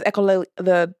 One of them is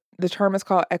the term is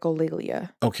called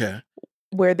echolalia. Okay.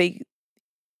 Where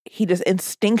he just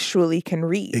instinctually can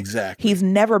read. Exactly. He's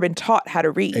never been taught how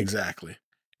to read. Exactly.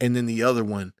 And then the other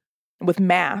one with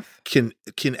math can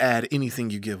add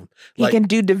anything you give him. He can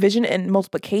do division and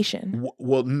multiplication.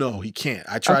 Well, no, he can't.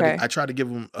 I tried to give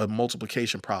him a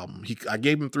multiplication problem. I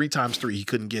gave him 3 times 3. He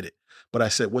couldn't get it. But I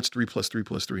said, "What's 3 plus 3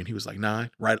 plus 3?" And he was like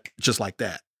 9, right? Just like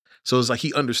that. So it's like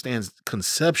he understands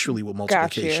conceptually what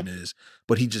multiplication is,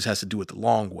 but he just has to do it the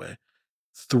long way.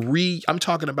 3, I'm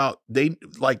talking about they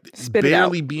like Spit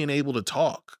barely being able to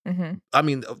talk. Mm-hmm. I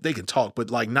mean, they can talk,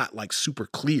 but like not like super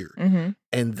clear. Mm-hmm.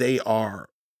 And they are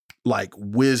like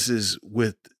whizzes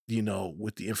with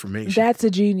the information. That's a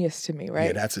genius to me, right?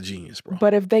 Yeah, that's a genius, bro.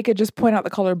 But if they could just point out the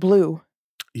color blue.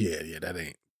 Yeah, that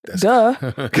ain't. Duh.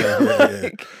 Yeah.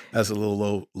 That's a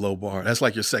little low bar. That's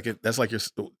like your second. That's like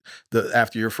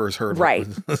after your first hurdle. Right.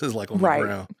 This is like on the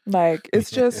ground. Like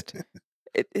it's just.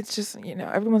 It's just,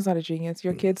 everyone's not a genius.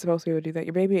 Your kid's supposed to be able to do that.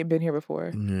 Your baby ain't been here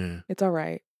before. Yeah. It's all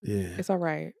right. Yeah. It's all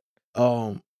right.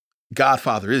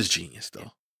 Godfather is genius,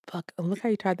 though. Fuck. Look how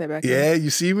you tied that back. Yeah,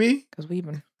 you see me? Because we've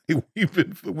been.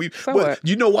 So what?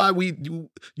 You know why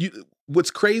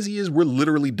what's crazy is we're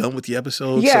literally done with the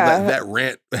episode. Yeah. So that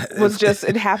rant was just,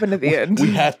 it happened at the end.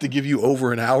 We have to give you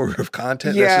over an hour of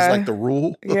content. Yeah. That's just like the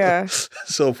rule. Yeah.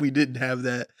 So if we didn't have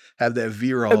that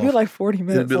veer off. It'd be like 40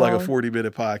 minutes. It'd be long. like a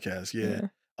 40-minute podcast. Yeah.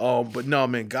 But no,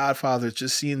 man, Godfather,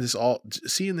 just seeing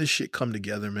this shit come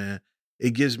together, man,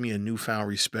 it gives me a newfound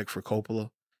respect for Coppola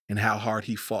and how hard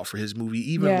he fought for his movie.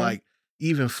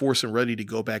 Even forcing Ruddy to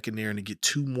go back in there and to get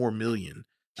 $2 more million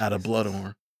out of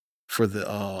Bloodhorn for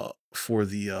the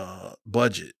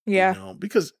budget. Yeah.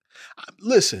 Because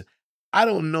listen, I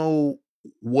don't know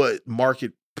what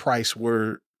market price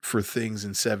were for things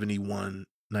in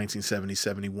 1970,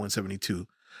 71, 72.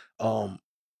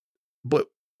 But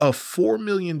a $4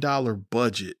 million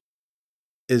budget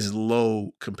is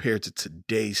low compared to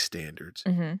today's standards.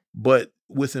 Mm-hmm. But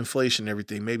with inflation and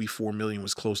everything, maybe 4 million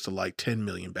was close to like 10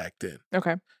 million back then.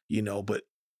 Okay. But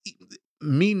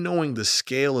me knowing the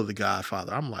scale of The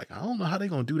Godfather, I'm like, I don't know how they're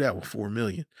going to do that with 4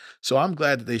 million. So I'm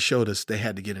glad that they showed us they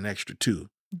had to get an extra 2.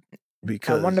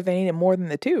 Because I wonder if they needed more than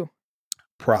the 2.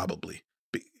 Probably.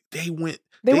 They went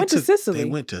to Sicily. They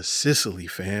went to Sicily,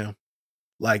 fam.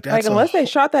 Like that's unless they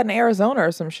shot that in Arizona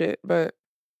or some shit, but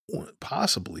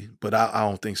possibly. But I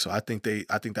don't think so. I think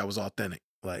that was authentic,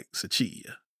 like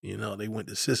Sicilia. They went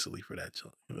to Sicily for that.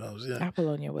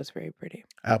 Apollonia was very pretty.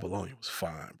 Apollonia was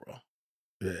fine, bro.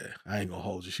 Yeah, I ain't gonna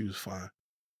hold you. She was fine.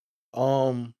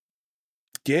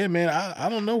 Yeah, man. I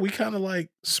don't know. We kind of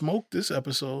like smoked this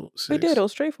episode. 6. We did. It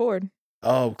was straightforward.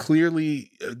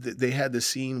 Clearly, they had the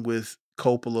scene with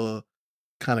Coppola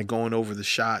kind of going over the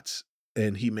shots.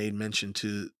 And he made mention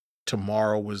to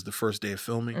tomorrow was the first day of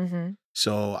filming. Mm-hmm.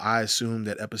 So I assume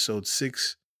that episode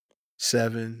 6,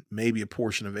 7, maybe a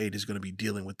portion of 8 is going to be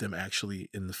dealing with them actually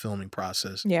in the filming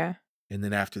process. Yeah. And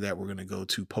then after that, we're going to go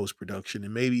to post-production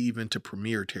and maybe even to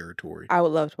premiere territory. I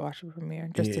would love to watch the premiere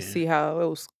just to see how it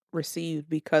was received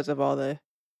because of all the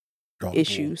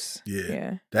issues.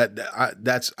 Yeah.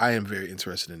 I am very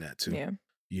interested in that too. Yeah.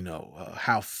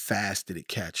 How fast did it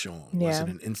catch on? Was it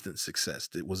an instant success?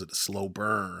 Was it a slow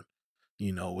burn?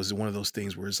 Was it one of those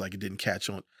things where it's like it didn't catch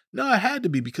on? No, it had to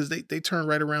be because they turned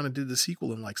right around and did the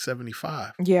sequel in like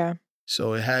 75. Yeah.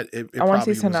 So it had. I want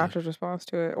to see Sinatra's response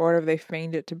to it, or whatever they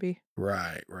feigned it to be.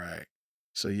 Right.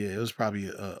 So yeah, it was probably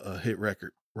a hit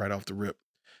record right off the rip.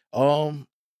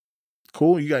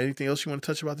 Cool. You got anything else you want to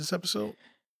touch about this episode?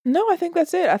 No, I think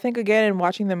that's it. I think again in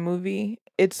watching the movie,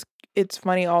 it's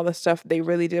funny all the stuff they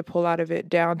really did pull out of it,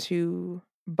 down to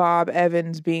Bob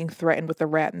Evans being threatened with a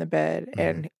rat in the bed,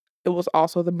 and it was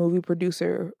also the movie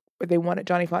producer. They wanted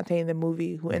Johnny Fontane in the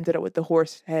movie, who ended up with the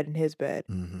horse head in his bed.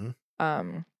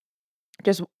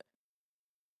 Just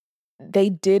they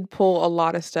did pull a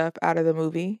lot of stuff out of the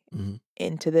movie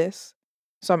into this.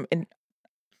 So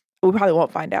we probably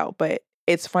won't find out, but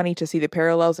it's funny to see the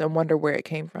parallels and wonder where it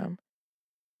came from.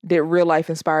 Did real life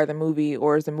inspire the movie,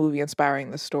 or is the movie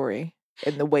inspiring the story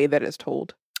in the way that it's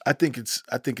told? I think it's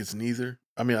neither.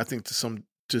 I mean, I think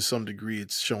to some degree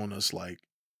it's showing us like,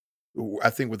 I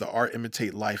think what the art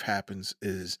imitate life happens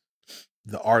is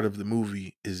the art of the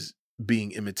movie is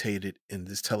being imitated in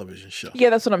this television show. Yeah,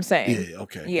 that's what I'm saying. Yeah,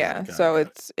 okay. Yeah, so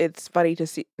it's funny to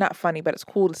see, not funny, but it's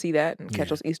cool to see that and catch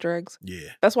those Easter eggs. Yeah.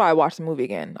 That's why I watched the movie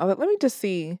again. I was like, let me just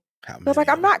see. I was like,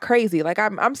 I'm not crazy. Like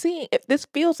I'm seeing, this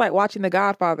feels like watching The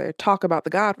Godfather talk about The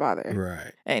Godfather.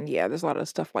 Right. And yeah, there's a lot of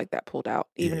stuff like that pulled out,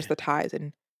 even just the ties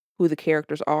and who the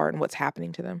characters are and what's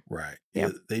happening to them. Right. Yeah,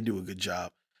 they do a good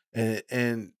job.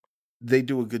 And they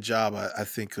do a good job, I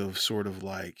think, of sort of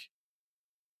like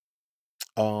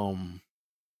doing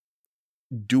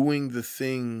the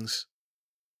things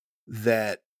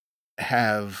that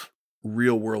have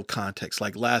real world context.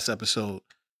 Like last episode,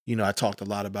 I talked a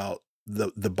lot about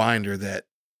the binder that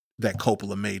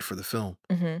Coppola made for the film.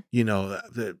 There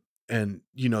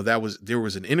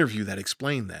was an interview that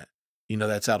explained that.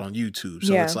 That's out on YouTube.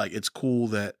 So it's like, it's cool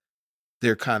that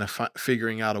they're kind of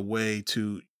figuring out a way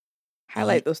to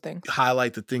highlight those things,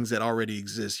 highlight the things that already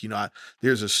exist.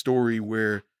 There's a story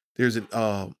where there's an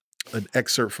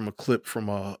excerpt from a clip from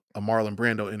a Marlon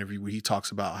Brando interview where he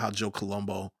talks about how Joe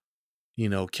Colombo,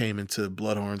 came into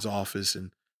Bloodhorn's office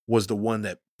and was the one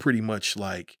that pretty much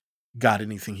like got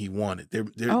anything he wanted.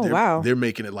 They're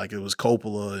making it like it was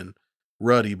Coppola and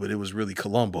Ruddy, but it was really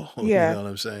Colombo. Yeah. You know what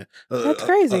I'm saying? That's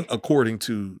crazy. According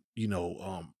to,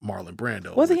 Marlon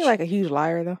Brando. Wasn't he like a huge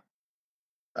liar though?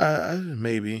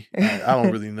 Maybe. I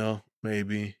don't really know.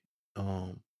 Maybe.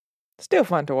 Still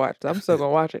fun to watch. I'm still gonna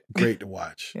watch it. Great to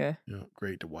watch. Yeah.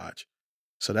 Great to watch.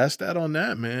 So that's that on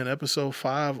that, man. Episode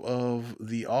 5 of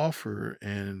The Offer.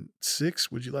 And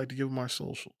 6, would you like to give them our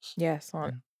socials? Yes.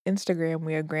 On Instagram,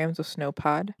 we are Grams of Snow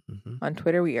Pod. On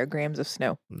Twitter, we are Grams of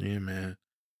Snow. Yeah, man.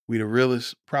 We the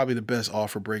realest, probably the best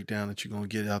offer breakdown that you're gonna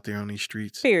get out there on these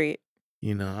streets. Period.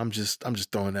 I'm just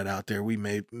throwing that out there. We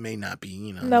may not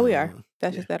be, No, we are.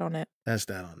 That's just that on that. That's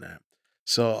that on that.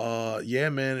 So yeah,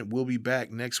 man, we'll be back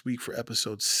next week for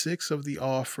episode 6 of The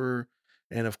Offer.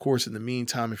 And of course, in the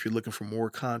meantime, if you're looking for more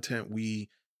content, we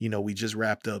just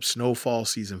wrapped up Snowfall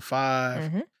season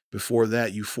 5. Before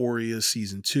that, Euphoria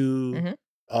season 2.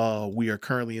 We are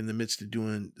currently in the midst of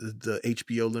doing the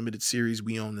HBO limited series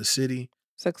We Own the City.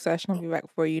 Succession will be back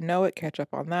before you know it. Catch up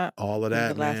on that. All of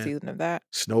that, the last season of that.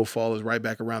 Snowfall is right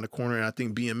back around the corner, and I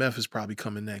think BMF is probably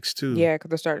coming next too. Yeah, because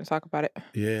they're starting to talk about it.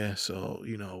 Yeah, so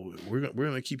we're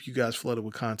gonna keep you guys flooded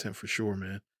with content for sure,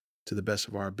 man, to the best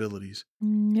of our abilities.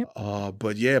 Yep.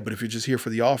 But if you're just here for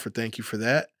The Offer, thank you for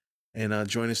that, and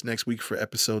join us next week for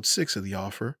episode 6 of The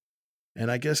Offer.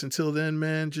 And I guess until then,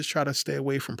 man, just try to stay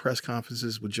away from press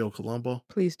conferences with Joe Colombo.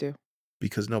 Please do,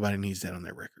 because nobody needs that on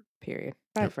their record. Period.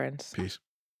 Bye, friends. Peace.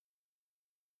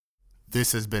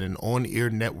 This has been an On Air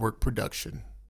Network production.